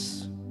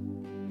Jesus.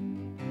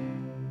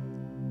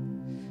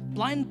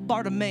 Blind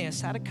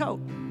Bartimaeus had a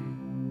coat.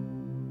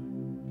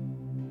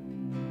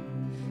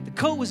 The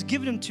coat was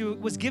given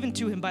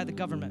to him by the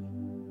government.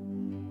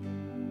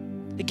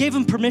 It gave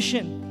him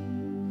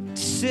permission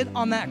to sit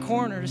on that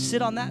corner, to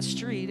sit on that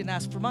street and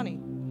ask for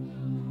money.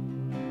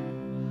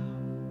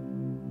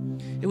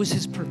 It was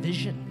his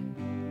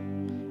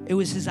provision. It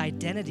was his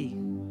identity.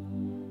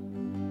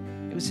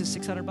 It was his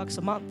 $600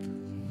 a month.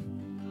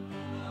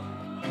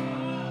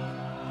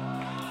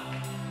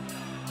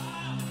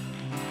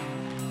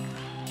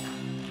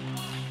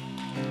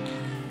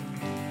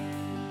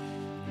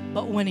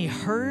 But when he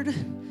heard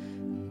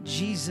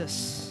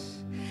Jesus,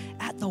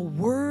 at the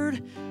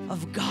word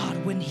of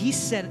God, when he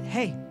said,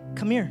 hey,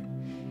 come here,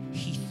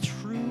 he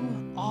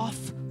threw off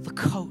the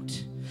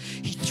coat.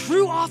 He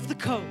threw off the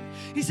coat.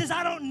 He says,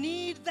 I don't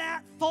need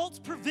that false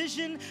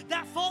provision,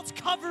 that false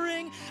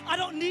covering. I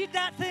don't need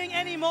that thing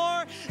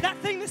anymore. That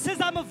thing that says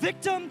I'm a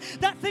victim,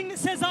 that thing that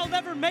says I'll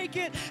never make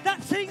it,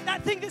 that thing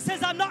that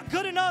says I'm not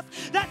good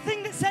enough, that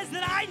thing that says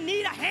that I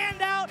need a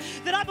handout,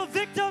 that I'm a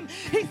victim.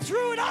 He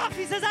threw it off.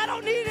 He says, I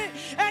don't need it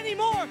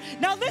anymore.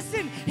 Now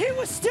listen, he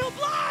was still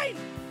blind.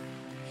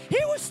 He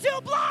was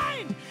still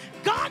blind.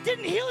 God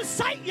didn't heal his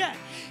sight yet.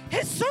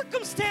 His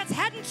circumstance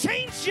hadn't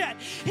changed yet.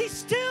 He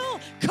still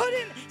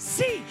couldn't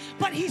see,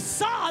 but he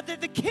saw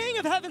that the King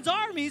of Heaven's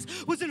armies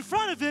was in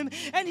front of him,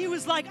 and he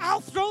was like,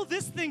 I'll throw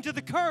this thing to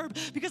the curb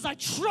because I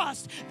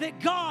trust that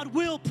God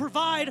will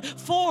provide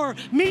for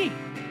me.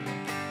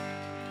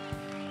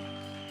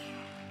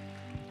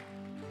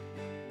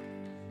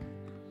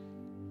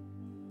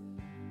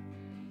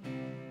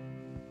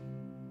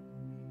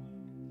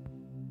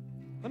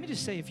 Let me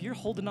just say, if you're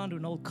holding on to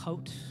an old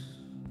coat,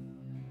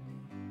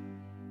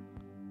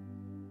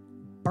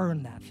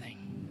 burn that thing.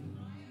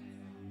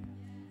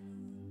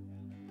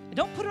 And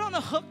don't put it on the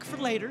hook for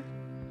later.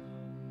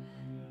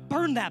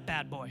 Burn that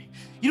bad boy.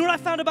 You know what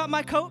I found about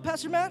my coat,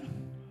 Pastor Matt?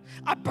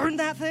 I burned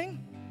that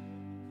thing,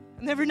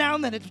 and every now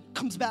and then it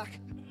comes back.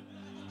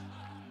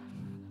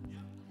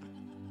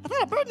 I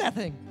thought I burned that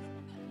thing.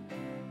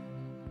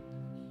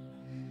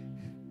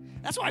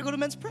 That's why I go to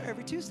men's prayer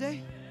every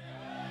Tuesday.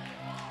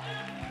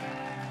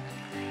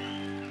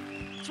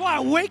 That's why I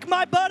wake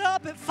my butt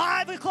up at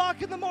 5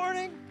 o'clock in the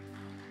morning,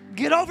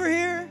 get over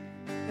here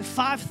at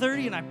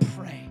 5:30, and I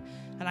pray.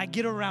 And I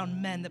get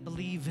around men that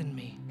believe in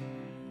me.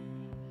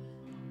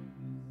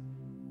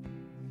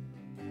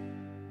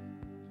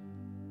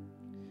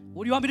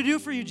 What do you want me to do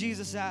for you?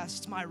 Jesus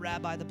asked. My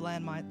rabbi, the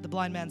blind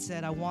man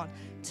said, I want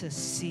to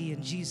see.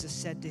 And Jesus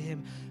said to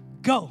him,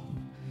 go,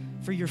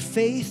 for your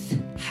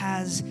faith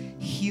has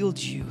healed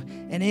you.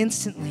 And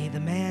instantly the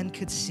man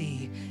could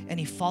see, and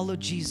he followed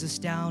Jesus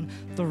down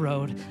the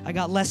road. I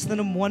got less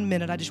than 1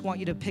 minute. I just want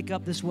you to pick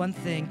up this one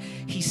thing.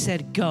 He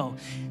said, go.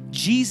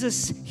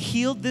 Jesus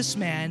healed this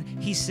man.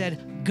 He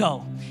said,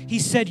 go. He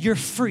said, you're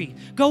free.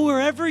 Go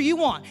wherever you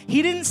want.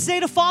 He didn't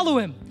say to follow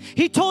him.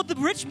 He told the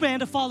rich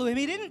man to follow him.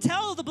 He didn't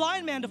tell the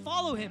blind man to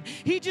follow him.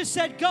 He just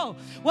said, go.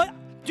 What?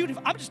 Dude,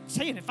 I'm just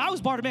saying, if I was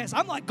Bartimaeus,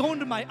 I'm like I'm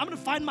going to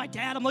find my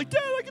dad. I'm like,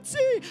 Dad, I can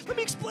see. Let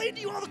me explain to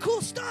you all the cool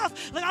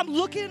stuff. Like, I'm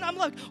looking, I'm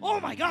like, oh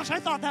my gosh,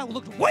 I thought that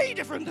looked way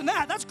different than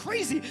that. That's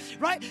crazy,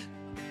 right?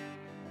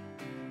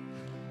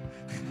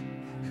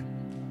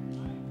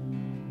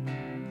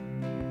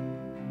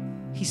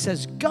 He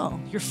says, go,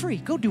 you're free.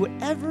 Go do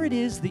whatever it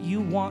is that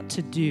you want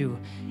to do.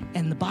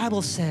 And the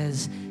Bible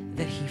says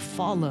that he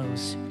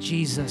follows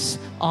Jesus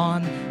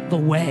on the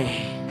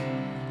way.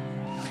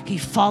 He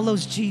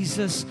follows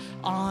Jesus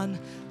on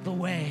the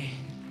way.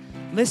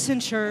 Listen,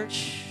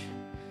 church,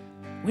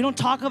 we don't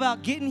talk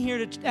about getting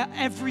here to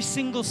every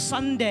single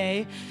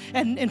Sunday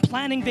and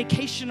planning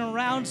vacation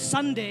around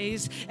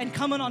Sundays and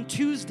coming on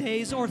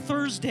Tuesdays or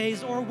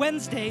Thursdays or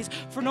Wednesdays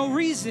for no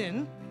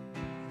reason.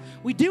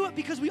 We do it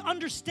because we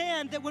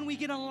understand that when we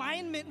get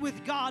alignment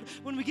with God,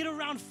 when we get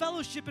around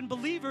fellowship and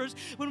believers,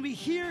 when we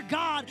hear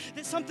God,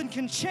 that something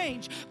can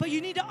change. But you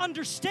need to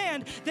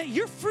understand that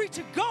you're free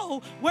to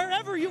go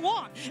wherever you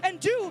want and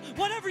do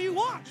whatever you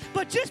want.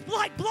 But just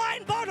like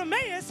blind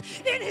Bartimaeus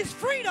in his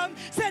freedom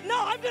said, no,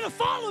 I'm going to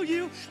follow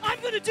you. I'm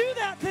going to do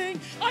that thing.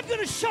 I'm going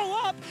to show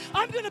up.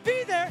 I'm going to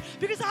be there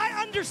because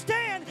I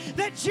understand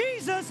that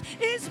Jesus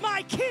is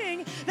my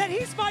King, that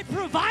he's my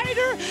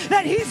provider,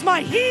 that he's my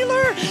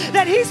healer,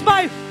 that he's my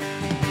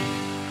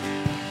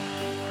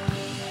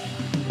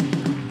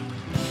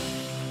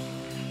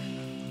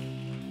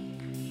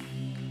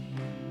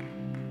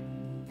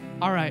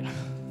All right. A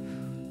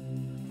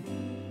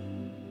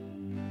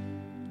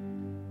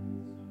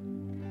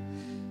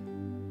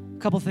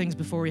couple things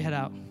before we head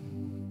out.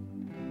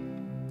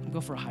 I'll go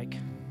for a hike.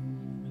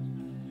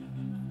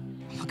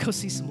 I'll go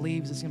see some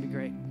leaves. It's going to be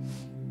great.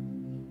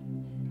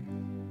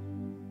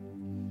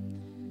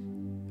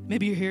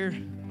 Maybe you're here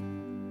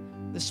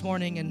this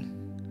morning and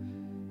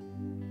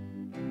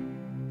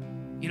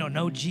you don't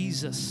know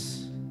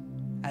Jesus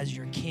as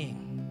your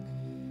King.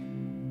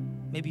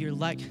 Maybe you're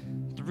like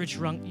the rich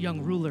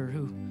young ruler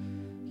who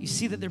you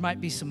see that there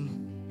might be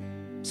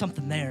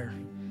something there,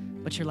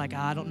 but you're like,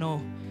 I don't know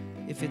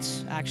if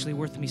it's actually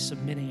worth me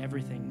submitting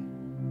everything.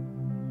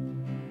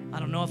 I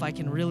don't know if I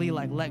can really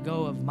let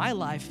go of my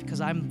life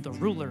because I'm the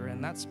ruler,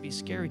 and that's be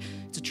scary.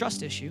 It's a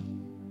trust issue.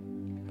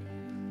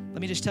 Let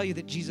me just tell you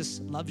that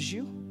Jesus loves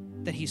you,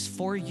 that he's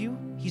for you.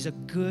 He's a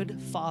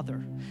good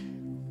father.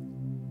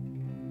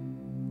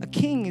 A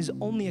king is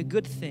only a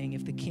good thing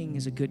if the king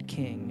is a good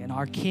king, and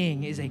our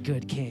king is a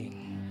good king.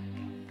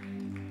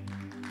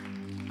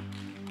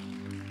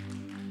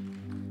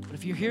 But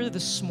if you're here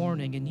this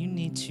morning and you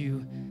need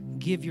to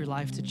give your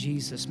life to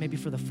Jesus, maybe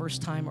for the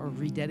first time or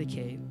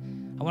rededicate,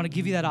 I want to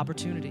give you that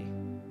opportunity.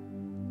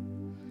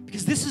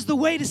 Because this is the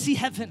way to see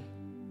heaven.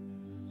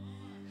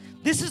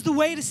 This is the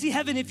way to see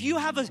heaven. If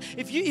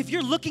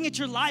you're looking at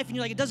your life and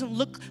you're like, it doesn't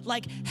look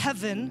like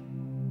heaven,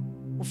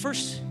 well,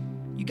 first,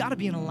 you got to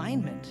be in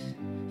alignment.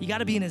 You got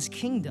to be in his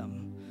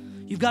kingdom.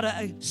 You've got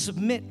to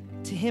submit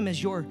to him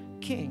as your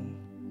king.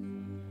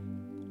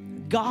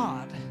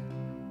 God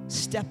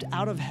stepped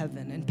out of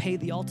heaven and paid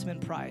the ultimate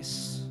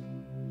price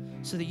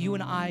so that you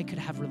and I could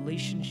have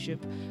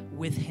relationship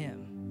with him.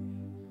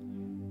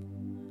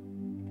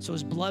 So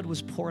his blood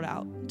was poured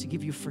out to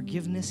give you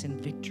forgiveness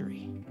and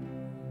victory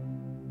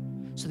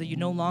so that you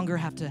no longer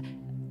have to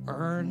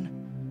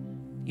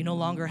earn. You no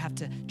longer have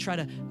to try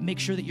to make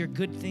sure that your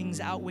good things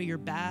outweigh your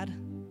bad.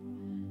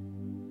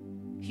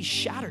 He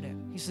shattered it.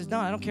 He says, no,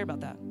 I don't care about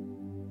that.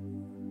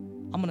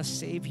 I'm going to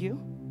save you.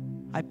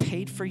 I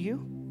paid for you.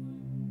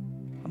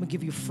 I'm going to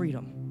give you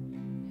freedom.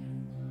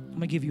 I'm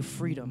going to give you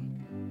freedom.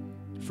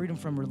 Freedom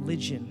from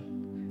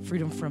religion.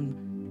 Freedom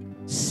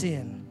from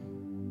sin.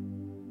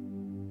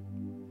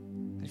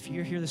 And if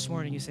you're here this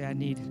morning, you say, I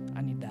need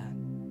that.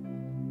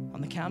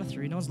 On the count of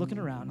 3, no one's looking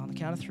around. On the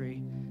count of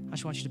 3, I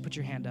just want you to put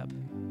your hand up.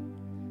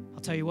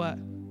 I'll tell you what.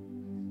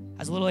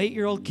 As a little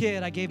 8-year-old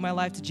kid, I gave my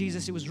life to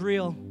Jesus. It was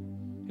real.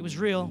 It was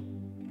real.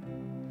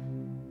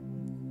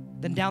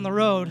 Then down the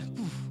road,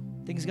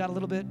 things got a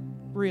little bit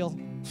real.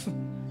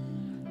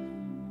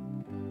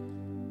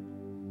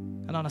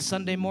 And on a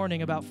Sunday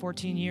morning about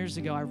 14 years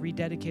ago, I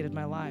rededicated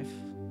my life.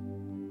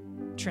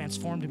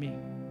 Transformed me.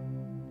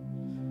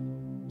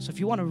 So if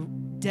you want to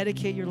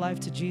dedicate your life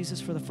to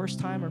Jesus for the first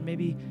time or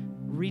maybe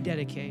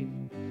rededicate,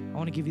 I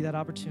want to give you that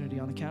opportunity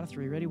on the count of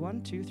 3. Ready?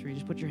 1, 2, 3.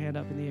 Just put your hand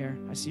up in the air.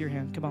 I see your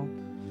hand. Come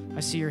on.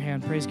 I see your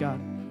hand. Praise God.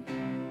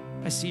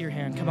 I see your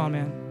hand. Come on,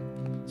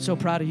 man. So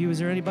proud of you. Is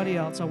there anybody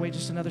else? I'll wait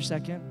just another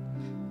second.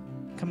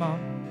 Come on.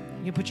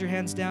 You can put your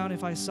hands down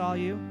if I saw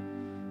you.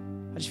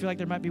 I just feel like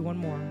there might be one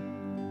more.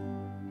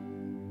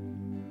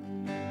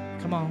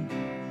 Come on.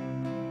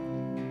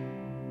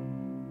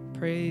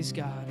 Praise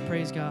God.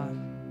 Praise God.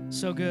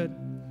 So good.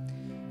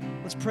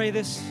 Let's pray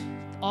this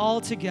all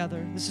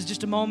together. This is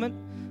just a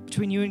moment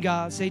between you and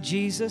God. Say,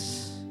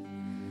 Jesus,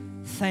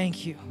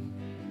 thank you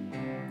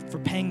for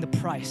paying the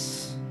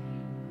price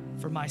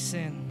for my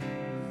sin.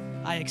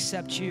 I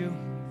accept you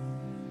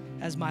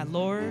as my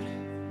Lord,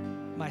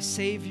 my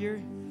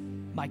Savior,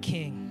 my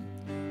King.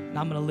 And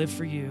I'm going to live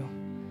for you.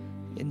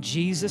 In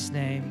Jesus'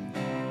 name,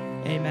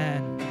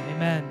 amen,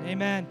 amen,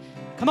 amen.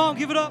 Come on,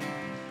 give it up.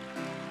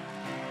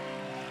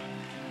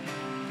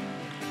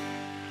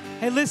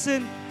 Hey,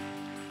 listen.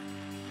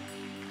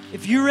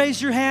 If you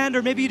raised your hand,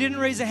 or maybe you didn't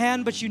raise a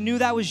hand, but you knew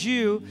that was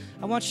you,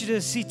 I want you to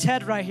see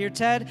Ted right here.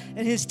 Ted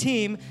and his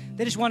team,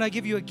 they just want to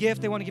give you a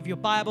gift. They want to give you a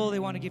Bible. They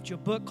want to give you a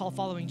book called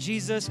Following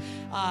Jesus.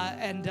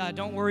 And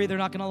don't worry, they're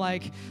not going to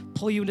like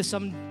pull you into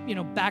some,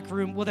 back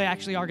room. Well, they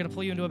actually are going to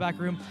pull you into a back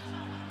room.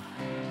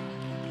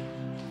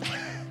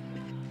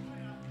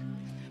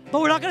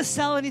 But we're not going to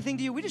sell anything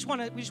to you. We just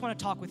want to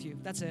talk with you.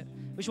 That's it.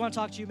 We just want to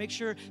talk to you. Make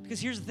sure,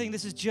 because here's the thing,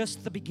 this is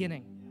just the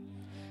beginning.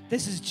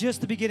 This is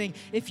just the beginning.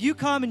 If you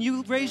come and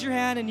you raise your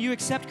hand and you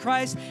accept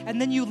Christ and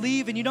then you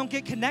leave and you don't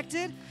get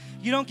connected,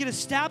 you don't get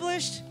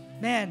established,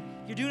 man,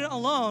 you're doing it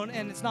alone,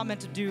 and you're not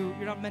meant to do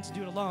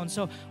it alone.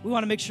 So we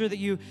want to make sure that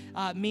you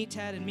meet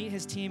Ted and meet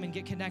his team and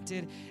get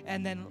connected.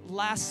 And then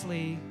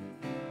lastly,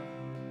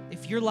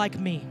 if you're like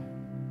me,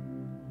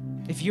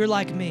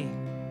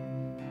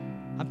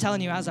 I'm telling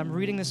you, as I'm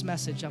reading this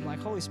message, I'm like,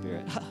 Holy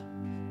Spirit,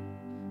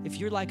 if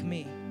you're like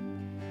me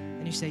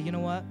and you say, you know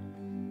what?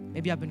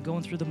 Maybe I've been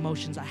going through the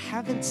motions. I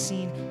haven't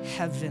seen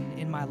heaven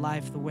in my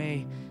life the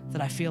way that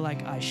I feel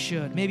like I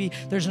should. Maybe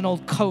there's an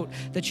old coat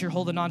that you're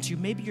holding on to.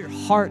 Maybe your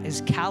heart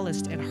is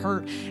calloused and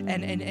hurt,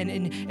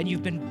 and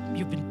you've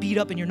been beat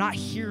up and you're not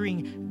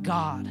hearing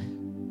God.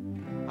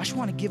 I just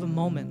want to give a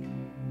moment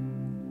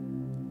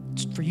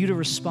for you to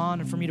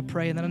respond and for me to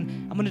pray, and then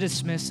I'm going to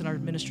dismiss, and our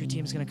ministry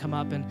team is going to come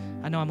up, and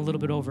I know I'm a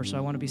little bit over, so I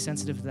want to be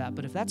sensitive to that.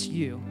 But if that's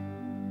you,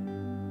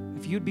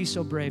 if you'd be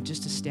so brave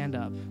just to stand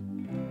up,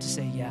 to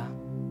say, yeah,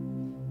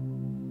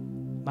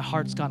 my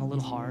heart's gotten a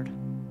little hard.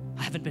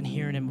 I haven't been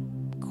hearing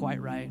him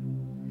quite right.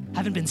 I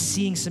haven't been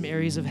seeing some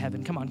areas of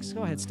heaven. Come on, just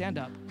go ahead, stand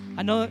up.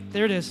 I know that,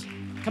 there it is.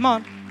 Come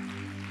on.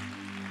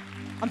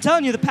 I'm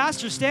telling you, the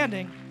pastor's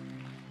standing.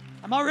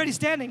 I'm already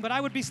standing, but I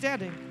would be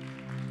standing.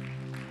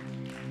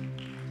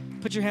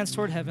 Put your hands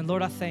toward heaven.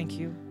 Lord, I thank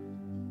you.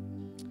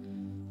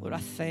 Lord, I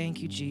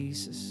thank you,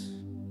 Jesus.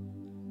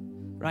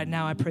 Right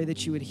now, I pray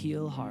that you would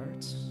heal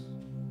hearts.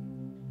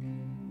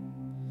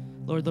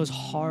 Lord, those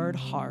hard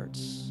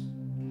hearts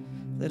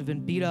that have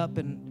been beat up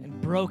and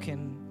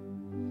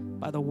broken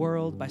by the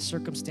world, by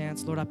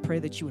circumstance, Lord, I pray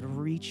that you would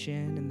reach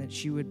in and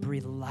that you would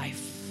breathe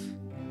life,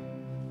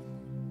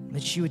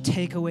 that you would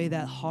take away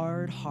that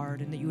hard heart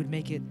and that you would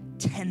make it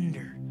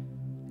tender,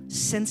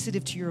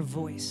 sensitive to your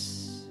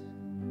voice.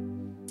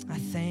 I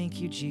thank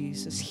you,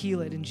 Jesus.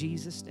 Heal it in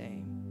Jesus'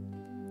 name.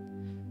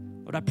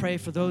 Lord, I pray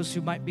for those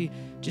who might be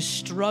just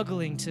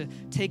struggling to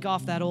take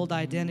off that old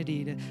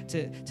identity,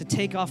 to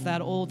take off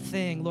that old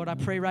thing. Lord, I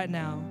pray right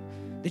now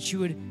that you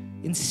would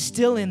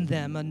instill in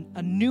them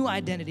a new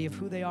identity of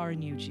who they are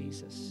in you,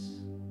 Jesus.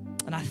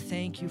 And I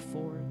thank you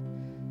for it.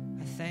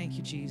 I thank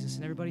you, Jesus.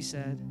 And everybody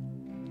said,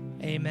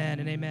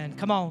 amen and amen.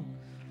 Come on,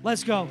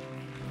 let's go.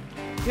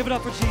 Give it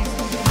up for Jesus.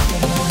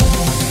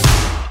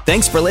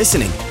 Thanks for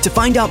listening. To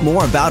find out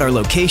more about our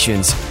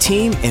locations,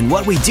 team, and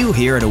what we do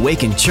here at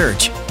Awaken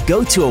Church,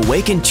 go to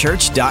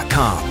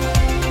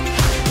awakenchurch.com.